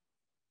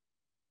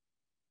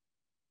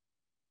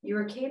 You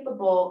are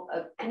capable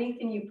of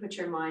anything you put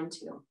your mind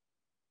to,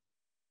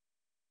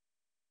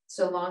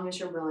 so long as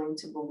you're willing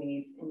to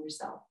believe in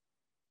yourself.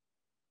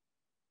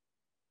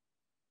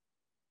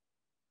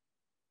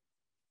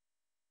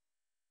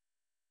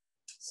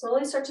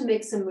 Slowly start to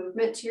make some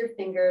movement to your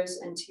fingers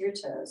and to your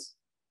toes.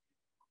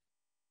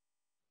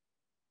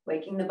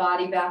 Waking the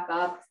body back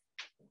up.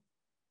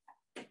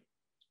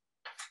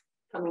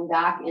 Coming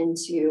back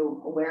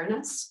into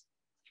awareness.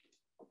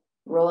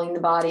 Rolling the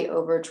body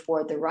over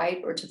toward the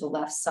right or to the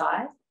left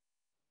side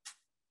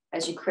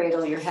as you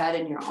cradle your head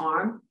and your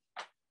arm.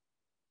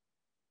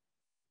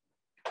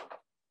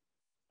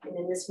 And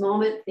in this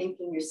moment,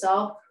 thanking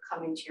yourself for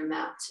coming to your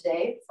mat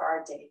today for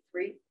our day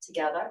 3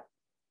 together.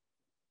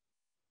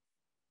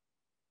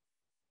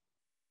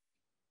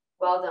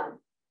 Well done.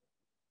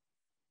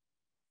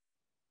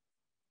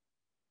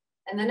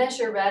 And then as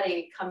you're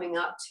ready, coming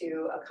up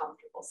to a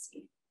comfortable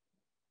seat.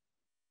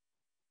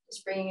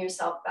 Just bringing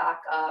yourself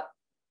back up.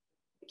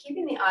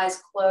 Keeping the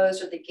eyes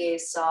closed or the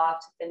gaze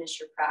soft to finish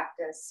your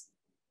practice.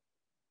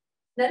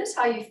 Notice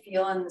how you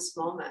feel in this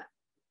moment.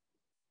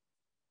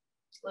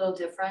 It's a little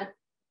different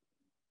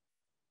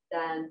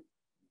than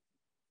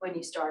when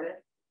you started.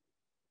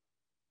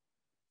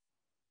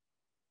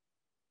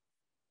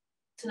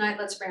 Tonight,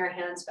 let's bring our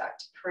hands back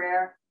to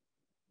prayer.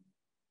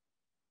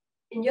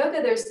 In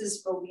yoga, there's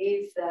this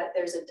belief that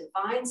there's a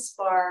divine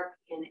spark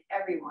in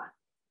everyone.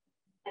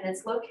 And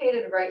it's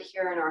located right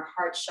here in our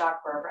heart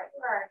chakra, right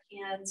where our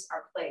hands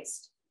are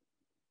placed.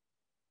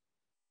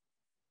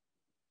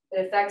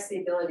 It affects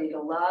the ability to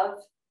love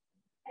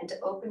and to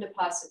open to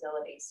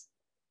possibilities.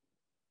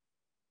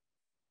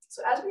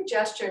 So as we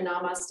gesture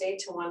namaste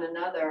to one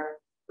another,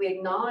 we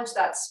acknowledge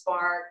that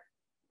spark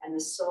and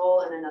the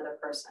soul in another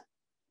person.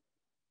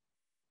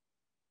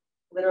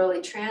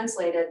 Literally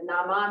translated,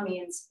 nama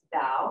means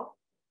bow,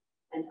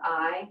 and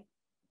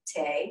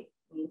te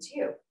means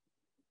you.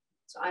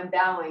 So I'm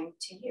bowing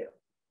to you,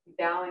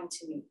 bowing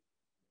to me.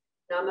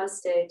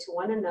 Namaste to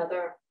one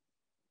another.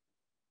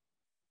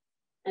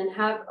 And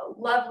have a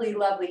lovely,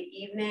 lovely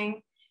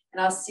evening.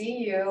 And I'll see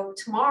you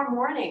tomorrow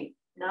morning,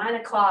 9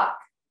 o'clock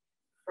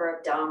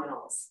for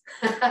abdominals.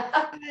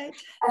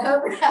 I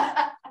hope.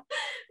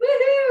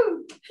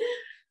 Woohoo!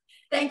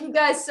 Thank you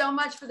guys so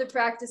much for the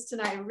practice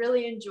tonight. I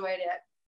really enjoyed it.